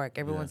to New York.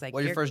 Everyone's like,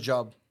 What's your first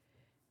job?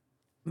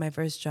 My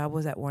first job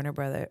was at Warner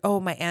Brothers. Oh,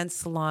 my aunt's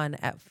salon.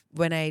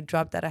 When I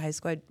dropped out of high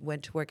school, I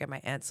went to work at my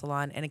aunt's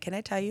salon. And can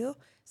I tell you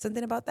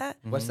something about that?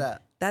 What's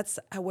that? That's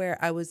where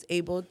I was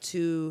able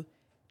to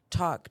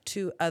talk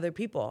to other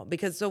people.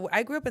 Because so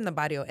I grew up in the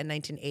barrio in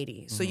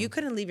 1980. So you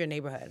couldn't leave your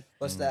neighborhood.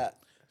 What's that?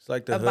 It's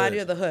like the A hood.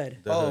 barrio, the hood.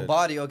 The Oh, hood.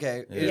 body.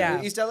 Okay.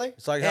 Yeah. East LA?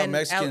 It's like how And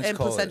Mexicans in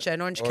call Placentia, it.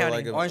 in Orange Or County.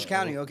 like a- Orange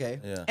County. Okay.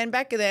 Yeah. And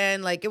back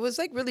then, like, it was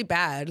like really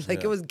bad. Like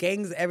Yeah. it was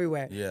gangs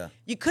everywhere. Yeah.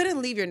 You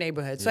couldn't leave your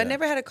neighborhood. So I Yeah.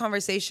 never had a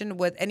conversation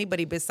with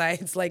anybody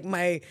besides like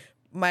my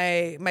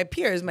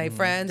peers, my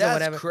friends or That's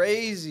whatever.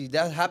 crazy.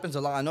 That happens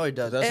a lot. I know it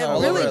does. That's It how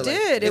all really over LA.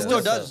 did. It It still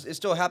was- does. It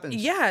still happens.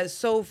 Yeah.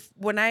 So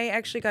when I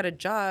actually got a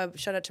job,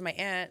 shout out to my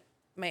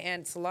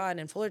aunt's salon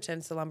in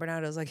Fullerton, Salon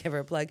Bernardo's, like give her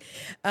a plug.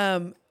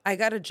 I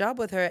got a job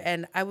with her,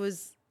 and I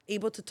was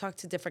able to talk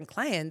to different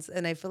clients,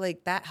 and I feel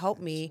like that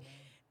helped me,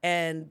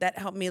 and that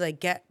helped me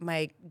like get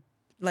my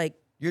like.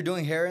 You're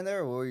doing hair in there,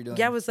 or what were you doing?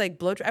 Yeah, I was like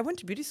blow dry. I went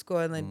to beauty school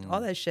and like all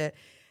that shit,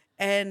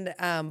 and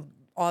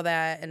all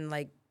that, and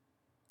like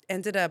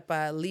ended up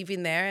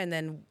leaving there. And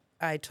then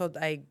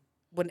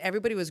when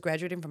everybody was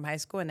graduating from high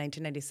school in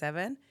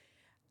 1997,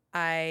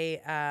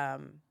 I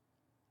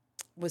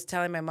was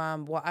telling my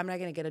mom, well, I'm not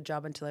gonna get a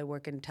job until I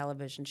work in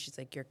television. She's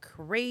like, you're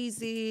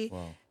crazy.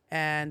 Wow.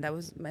 And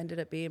that ended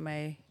up being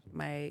my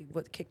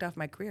what kicked off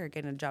my career,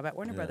 getting a job at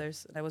Warner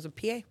Brothers. And I was a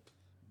PA,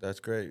 That's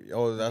great.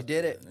 Oh, that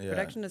did it. Yeah.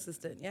 production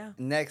assistant. Yeah.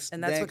 Next.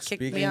 And that's what next.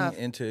 kicked me Speaking off.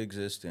 into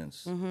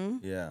existence.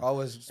 Yeah.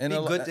 Always speak and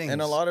good things.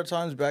 And a lot of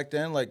times back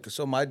then, like,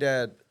 so my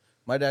dad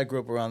grew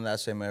up around that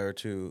same era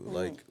too,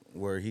 like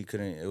where he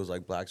couldn't. It was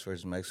like blacks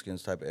versus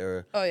Mexicans type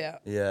era. Oh yeah.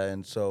 Yeah,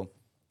 and so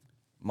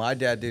my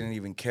dad didn't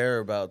even care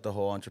about the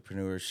whole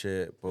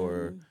entrepreneurship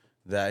or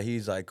that.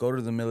 He's like, go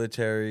to the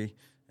military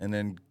and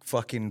then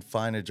fucking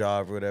find a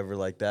job or whatever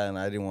like that. And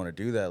I didn't want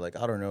to do that. Like,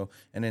 I don't know.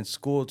 And in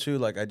school too,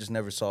 like I just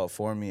never saw it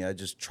for me. I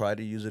just tried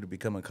to use it to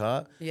become a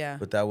cop. Yeah.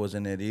 But that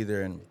wasn't it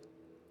either. And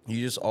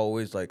you just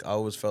always like, I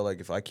always felt like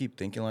if I keep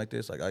thinking like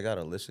this, like I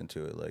gotta listen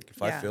to it. Like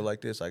if I Yeah. feel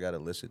like this, I gotta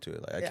listen to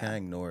it. Like I Yeah. can't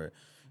ignore it.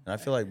 And I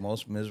feel like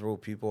most miserable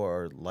people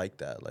are like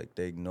that. Like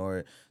they ignore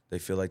it. They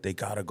feel like they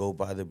gotta go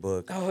by the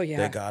book. Oh, yeah.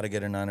 They gotta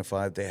get a 9 to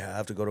 5. They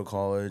have to go to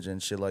college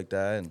and shit like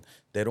that. And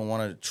they don't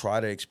want to try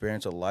to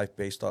experience a life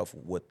based off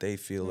what they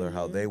feel or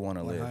how they want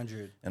to live.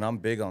 100. And I'm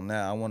big on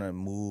that. I want to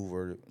move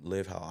or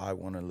live how I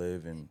want to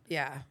live and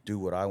do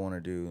what I want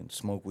to do and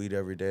smoke weed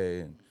every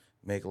day and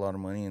make a lot of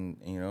money and,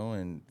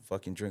 and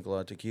fucking drink a lot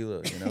of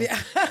tequila,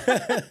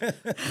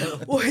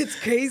 Well, it's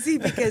crazy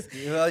because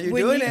Well, you're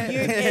doing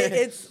it.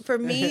 It's for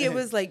me, it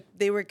was like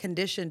they were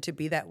conditioned to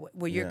be that way,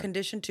 where you're Yeah.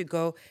 conditioned to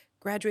go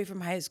graduate from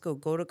high school,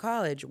 go to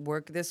college,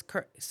 work this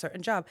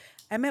certain job.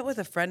 I met with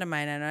a friend of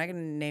mine, and I'm not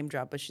going to name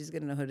drop, but she's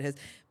going to know who it is.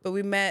 But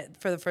we met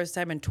for the first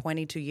time in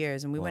 22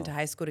 years, and we went to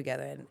high school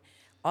together. And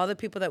all the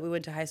people that we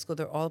went to high school,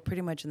 they're all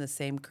pretty much in the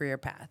same career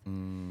path.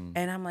 And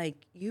I'm like,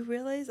 you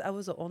realize I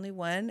was the only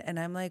one? And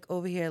I'm like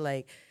over here,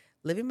 like,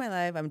 living my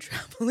life. I'm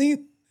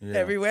traveling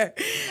everywhere.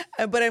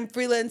 But I'm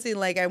freelancing,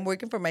 like, I'm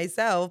working for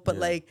myself. But,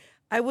 like,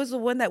 I was the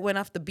one that went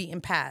off the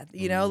beaten path,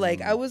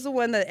 Like, I was the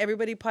one that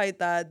everybody probably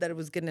thought that it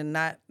was going to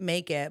not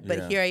make it.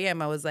 But here I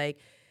am. I was like,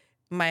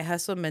 my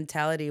hustle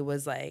mentality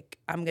was like,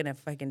 I'm going to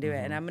fucking do it.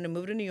 And I'm going to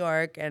move to New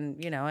York.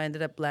 And, I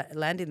ended up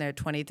landing there at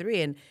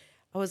 23. And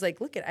I was like,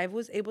 look, I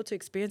was able to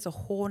experience a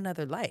whole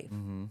nother life,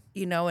 And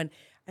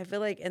I feel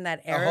like in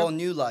that era. A whole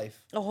new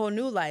life. A whole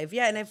new life.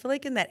 Yeah. And I feel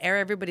like in that era,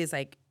 everybody's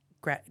like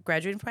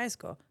graduating from high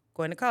school,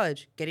 going to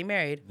college, getting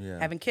married,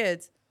 having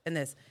kids, and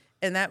this.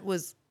 And that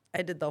was...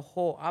 I did the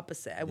whole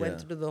opposite. I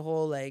went through the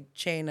whole like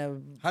chain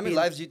of. How many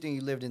lives do you think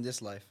you lived in this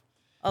life?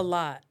 A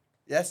lot.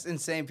 That's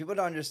insane. People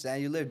don't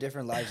understand. You live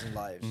different lives in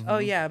lives. Oh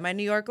yeah, my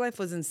New York life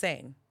was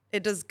insane.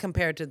 It does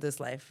compare to this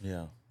life.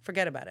 Yeah.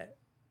 Forget about it.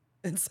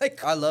 It's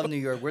like I love New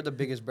York. We're the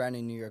biggest brand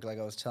in New York, like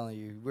I was telling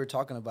you. We were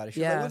talking about it. She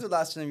was like, when's the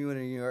last time you went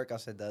to New York? I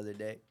said the other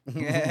day.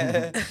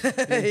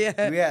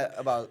 We had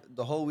about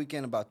the whole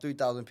weekend, about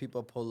 3,000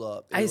 people pull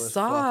up. I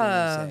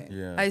saw.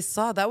 Yeah. I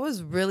saw. That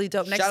was really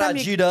dope. Shout out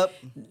G-Dub.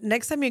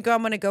 Next time you go,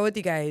 I'm gonna go with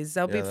you guys.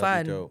 That'll be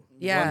fun. dope.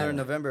 Yeah. Going there in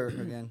November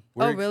again.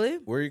 Really?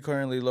 Where are you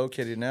currently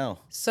located now?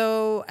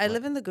 So I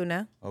live in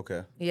Laguna.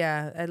 Okay.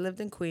 Yeah, I lived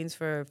in Queens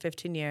for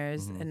 15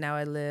 years, and now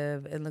I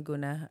live in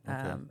Laguna,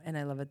 and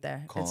I love it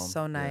there. Calm, it's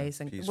so nice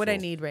and peaceful, what I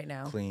need right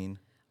now. Clean.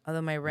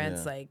 Although my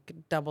rent's like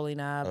doubling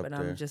up and there.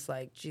 I'm just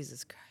like,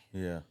 Jesus Christ.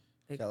 Yeah.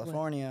 Like,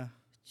 California.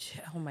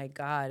 oh my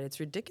God, it's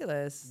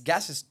ridiculous.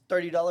 Gas is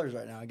 $30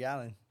 right now a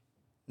gallon.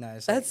 No,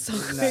 it's That's like,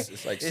 so it's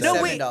crazy. like No,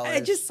 $7. wait,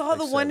 I just saw Like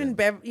the one in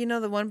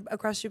 $7. the one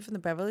across the street from the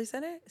Beverly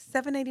Center,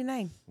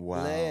 $7.89.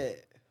 Wow.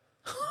 lit.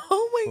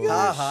 Oh my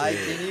How gosh. high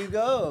can you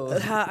go?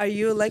 Are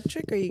you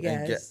electric or you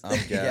And guys? I'm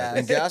gas. Gas.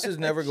 And gas is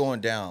never going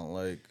down.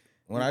 Like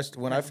when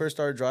I first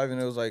started driving,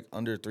 it was like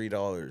under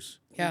 $3.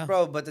 Yeah.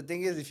 Bro, but the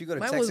thing is, if you go to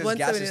Mine was Texas,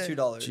 gas is $1.79.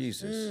 $2.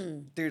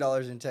 Jesus.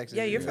 $3 in Texas.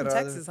 Yeah, you're If you from go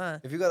to Texas, huh?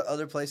 If you go to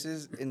other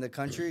places in the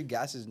country,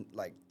 gas is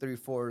like $3,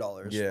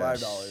 $4, Yeah.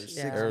 $5,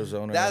 Yeah. $6.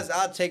 Arizona.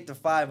 I'll take the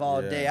 $5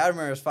 all Yeah. day. I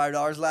remember it was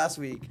 $5 last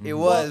week. It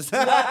was.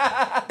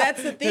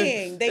 That's the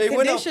thing. They It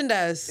went up- conditioned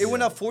us. It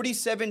went up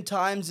 47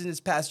 times in this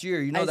past year.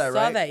 You know I that,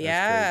 saw right? that,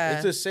 yeah.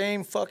 It's the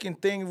same fucking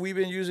thing we've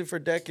been using for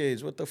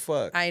decades. What the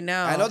fuck? I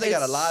know. I know they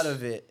got a It's- lot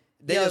of it.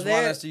 They Yo, just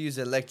want they're- us to use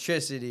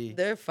electricity.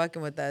 They're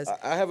fucking with us.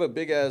 I have a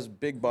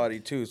big body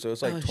too, so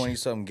it's like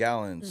 20-something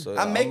gallons. So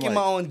I'm making like,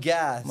 my own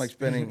gas. I'm like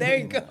spending. There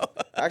you go.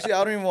 Actually,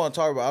 I don't even want to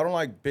talk about. I don't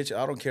like bitch.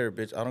 I don't care,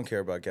 bitch. I don't care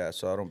about gas,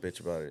 so I don't bitch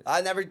about it.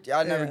 I never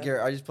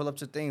care. I just pull up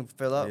to the thing,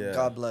 fill up. Yeah.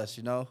 God bless,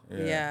 you know.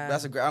 Yeah.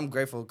 I'm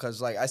grateful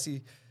because like I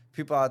see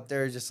people out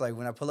there just like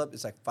when I pull up,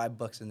 it's like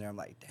 $5 in there. I'm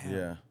like, damn.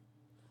 Yeah.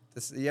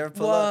 You ever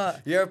pull up?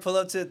 You ever pull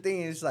up to the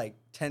thing and it's like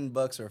 $10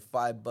 or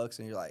 $5,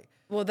 and you're like,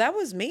 Well, that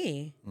was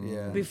me.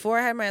 yeah. Before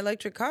I had my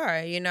electric car,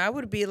 I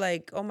would be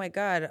like, oh my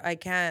God, I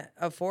can't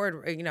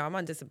afford, I'm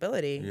on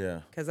disability.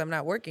 Yeah. Because I'm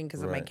not working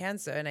because of my Right.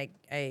 cancer. And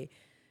I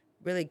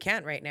really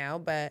can't right now.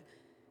 But,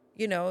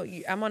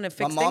 I'm on a My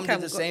fixed mom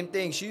income. did the same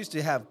thing. She used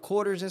to have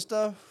quarters and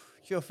stuff.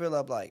 She'll fill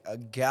up like a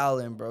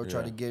gallon, bro, try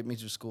Yeah. to get me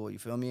to school. You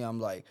feel me? I'm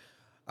like,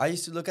 I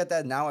used to look at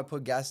that. Now I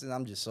put gas in.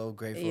 I'm just so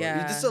grateful.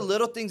 Yeah. It's just the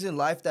little things in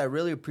life that I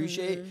really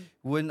appreciate.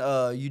 When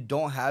you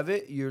don't have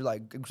it, you're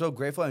like so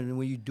grateful. And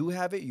when you do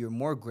have it, you're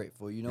more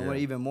grateful. You know what?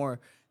 Yeah. Even more.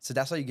 So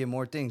that's how you get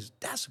more things.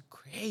 That's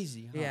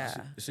crazy. Huh?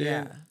 Yeah. See,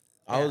 yeah.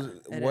 I was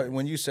it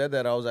when you said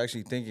that, I was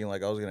actually thinking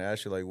like I was gonna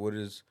ask you like, what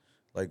is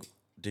like,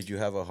 did you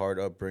have a hard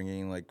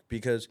upbringing? Like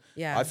because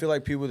Yeah. I feel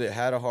like people that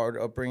had a hard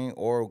upbringing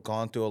or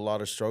gone through a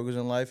lot of struggles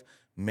in life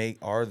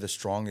are the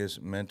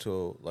strongest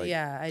mental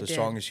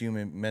strongest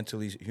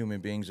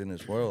human beings in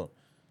this world.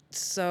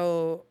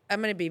 So I'm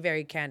going to be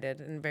very candid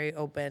and very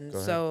open.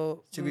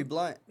 So To be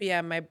blunt.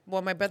 yeah, my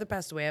brother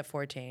passed away at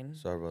 14.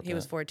 Sorry about He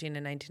was that. 14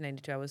 in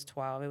 1992. I was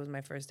 12. It was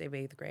my first day of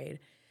 8th grade.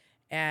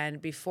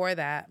 And before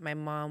that, my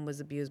mom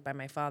was abused by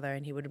my father,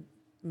 and he would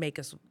make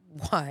us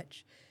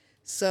watch.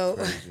 So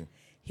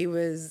he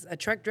was a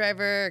truck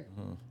driver,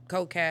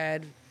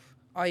 cokehead,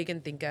 all you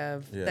can think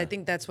of. Yeah. I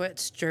think that's what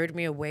stirred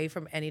me away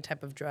from any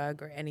type of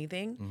drug or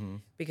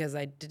anything, because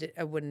I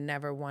would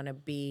never want to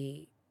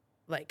be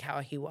like how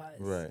he was.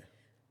 Right.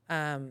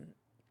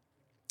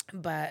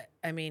 But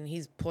I mean,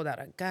 he's pulled out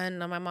a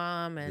gun on my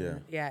mom,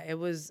 and it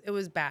was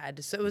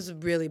bad. So it was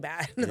really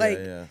bad.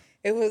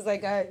 It was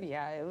like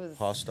it was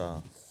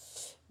hostile.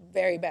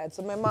 Very bad.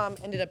 So my mom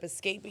ended up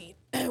escaping.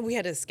 We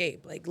had to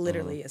escape, like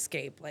literally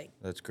escape. Like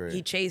that's great.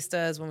 He chased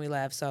us when we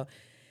left. So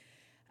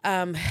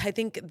I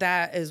think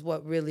that is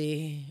what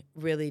really,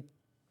 really,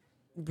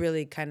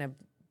 really kind of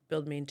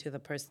built me into the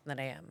person that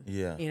I am.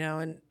 Yeah. You know,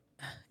 and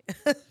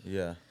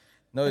yeah.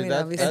 No,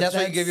 I mean, that's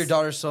why you give your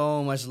daughter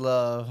so much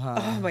love, huh?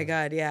 Oh my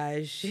God,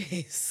 yeah,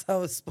 she's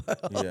so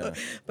spoiled. Yeah.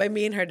 By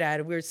me and her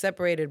dad, we were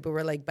separated, but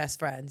we're like best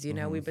friends. You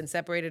know, we've been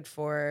separated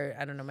for,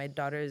 I don't know, my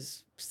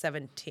daughter's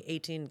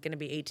 18, gonna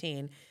be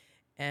 18,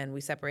 and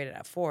we separated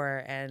at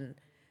 4, and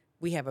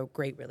we have a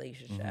great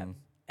relationship.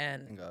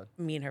 And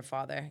me and her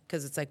father,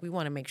 because it's like we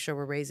want to make sure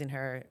we're raising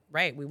her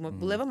right. We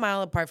live a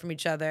mile apart from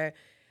each other.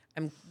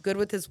 I'm good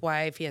with his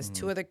wife. He has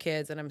 2 other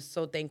kids, and I'm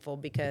so thankful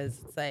because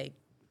it's like,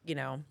 you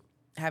know,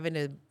 having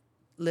to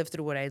live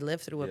through what I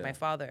lived through with my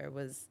father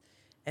was,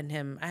 and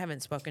him, I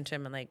haven't spoken to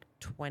him in like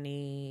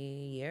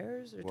 20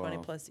 years or 20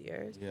 plus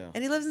years. Yeah.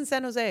 And he lives in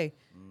San Jose.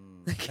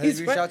 Like, has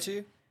he reached out to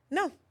you?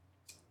 No.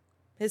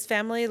 His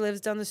family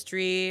lives down the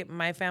street.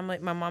 My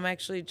mom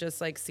actually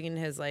just like seen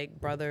his like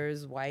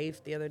brother's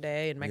wife the other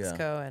day in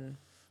Mexico. And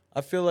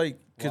I feel like,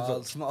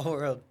 small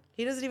world.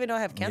 he doesn't even know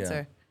I have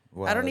cancer.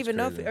 Wow, I don't that's even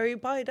know crazy. or he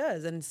probably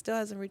does and still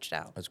hasn't reached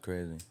out. That's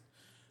crazy.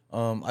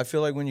 I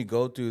feel like when you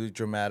go through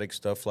dramatic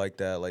stuff like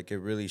that, like it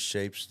really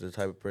shapes the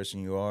type of person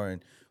you are.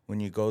 And when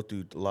you go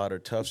through a lot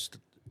of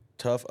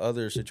tough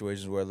other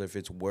situations, whether if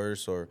it's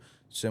worse or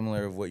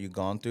similar of what you've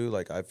gone through,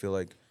 like I feel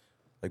like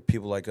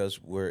people like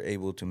us were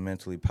able to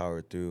mentally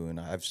power through. And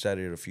I've said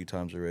it a few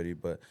times already,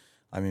 but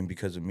I mean,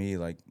 because of me,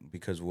 like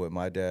because of what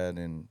my dad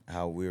and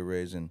how we were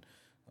raised and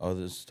all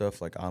this stuff,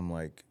 like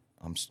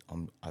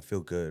I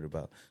feel good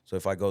about. So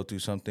if I go through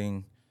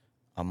something,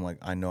 I'm like,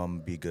 I know I'm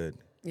gonna be good.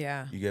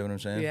 Yeah. You get what I'm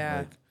saying? Yeah.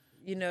 Like,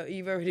 you know,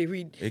 you've already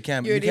read. It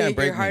can't. You You can't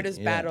break your hardest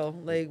me. battle.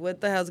 Like, what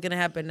the hell's gonna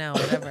happen now?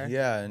 Whatever.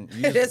 Yeah, and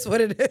you It is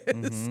what it is.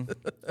 and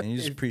you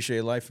just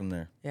appreciate life from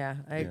there. Yeah,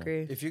 I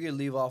agree. If you could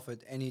leave off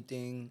with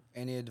anything,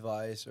 any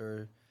advice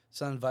or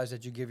some advice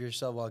that you give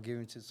yourself while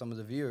giving to some of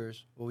the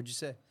viewers, what would you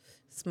say?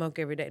 Smoke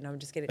every day. No, I'm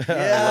just kidding.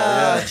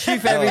 Yeah,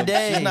 chief every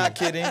day. She's not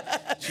kidding.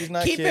 She's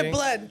not Keep kidding. it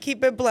blunt.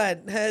 Keep it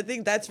blunt. I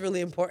think that's really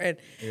important.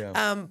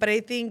 Yeah. But I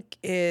think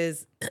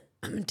is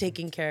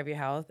taking care of your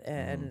health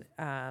and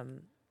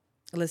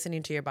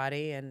listening to your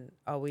body and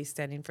always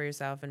standing for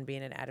yourself and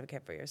being an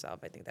advocate for yourself.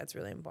 I think that's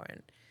really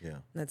important. Yeah.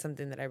 And that's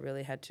something that I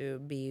really had to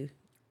be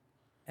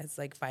as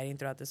like fighting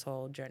throughout this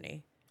whole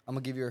journey. I'm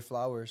gonna give you your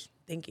flowers.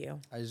 Thank you.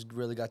 I just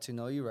really got to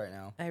know you right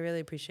now, I really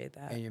appreciate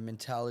that. and your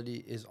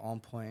mentality is on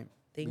point.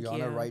 Thank You're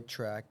you. on the right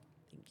track.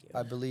 Thank you.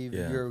 I believe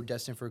Yeah. you're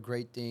destined for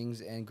great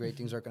things, and great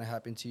things are gonna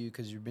happen to you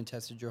because you've been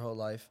tested your whole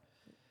life.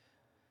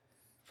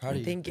 Proud of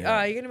you. Thank you.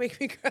 Yeah. Oh, you're gonna make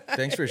me cry.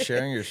 Thanks for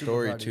sharing your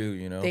story proud of too.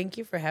 You know. Thank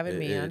you for having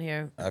me on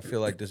here. I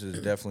feel like this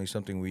is definitely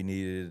something we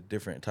needed. A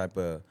different type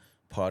of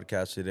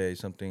podcast today.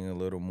 Something a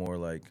little more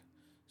like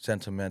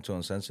sentimental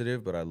and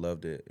sensitive. But I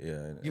loved it.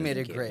 Yeah. You made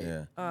it Thank you. great. Yeah.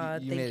 You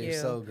Thank made you.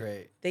 it so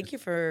great. Thank you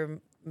for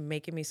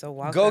making me so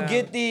welcome. Go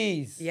get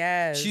these.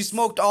 Yes. She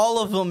smoked all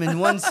of them in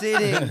one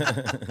sitting.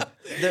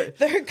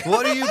 They're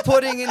What are you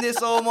putting in this,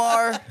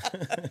 Omar?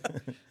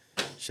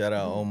 Shout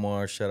out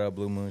Omar. Shout out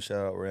Blue Moon. Shout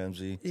out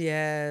Ramsey.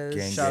 Yes.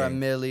 Gang. Shout out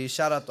Millie.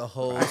 Shout out the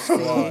whole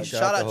squad.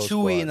 Shout out the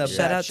whole Chewy in the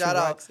squad, back. yeah. Shout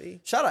out to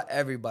Roxy. Shout out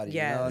everybody.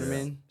 Yes. You know what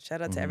I mean?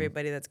 Shout out to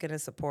everybody that's going to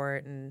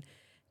support and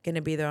going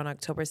to be there on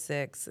October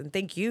 6th. And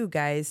thank you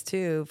guys,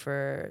 too,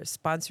 for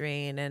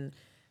sponsoring and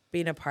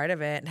being a part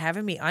of it and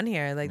having me on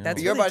here. Like,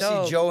 that's You're really about to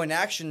dope. see Joe in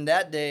action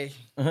that day.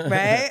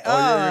 Right?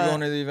 Oh, you're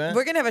going to the event?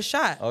 We're going to have a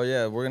shot. Oh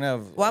yeah, we're gonna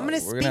have. Well, I'm going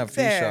to we're speak gonna have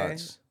few there.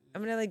 shots.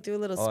 I'm going to, like, do a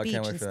little Oh, I speech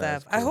can't wait and for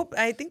that. stuff. That's cool.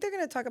 I think they're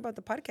going to talk about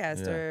the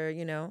podcast Yeah. or,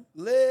 you know.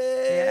 Lit.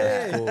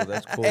 Yeah. Cool.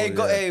 That's cool. Hey,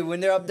 go. yeah. Hey,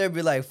 when they're up there,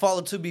 be like, follow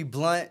to be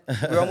blunt.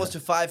 We're almost to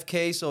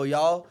 5K, so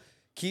y'all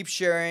keep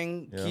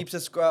sharing, Yeah.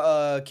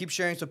 keep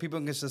sharing, so people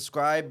can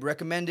subscribe.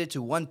 Recommend it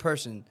to one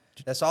person.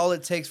 That's all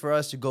it takes for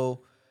us to go.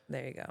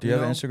 There you go. Do you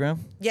have know? an Instagram?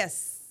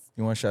 Yes.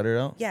 You want to shout it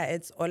out? Yeah,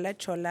 it's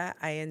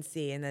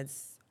HolaCholaInc, and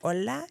that's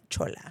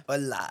HolaChola.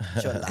 Hola,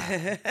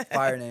 chola.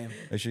 Fire name.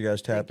 Make sure you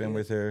guys tap in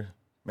with her.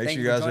 Make Thank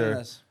sure you you for guys joining are.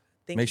 us.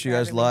 Thank Make sure you for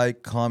guys having me.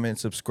 like, comment,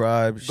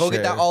 subscribe. Go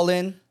get that share. all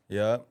in.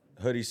 Yeah.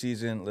 Hoodie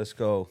season. Let's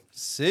go.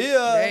 See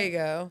ya. There you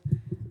go.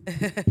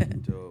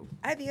 Dope.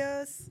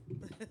 Adios.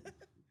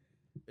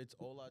 It's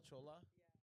Hola Chola.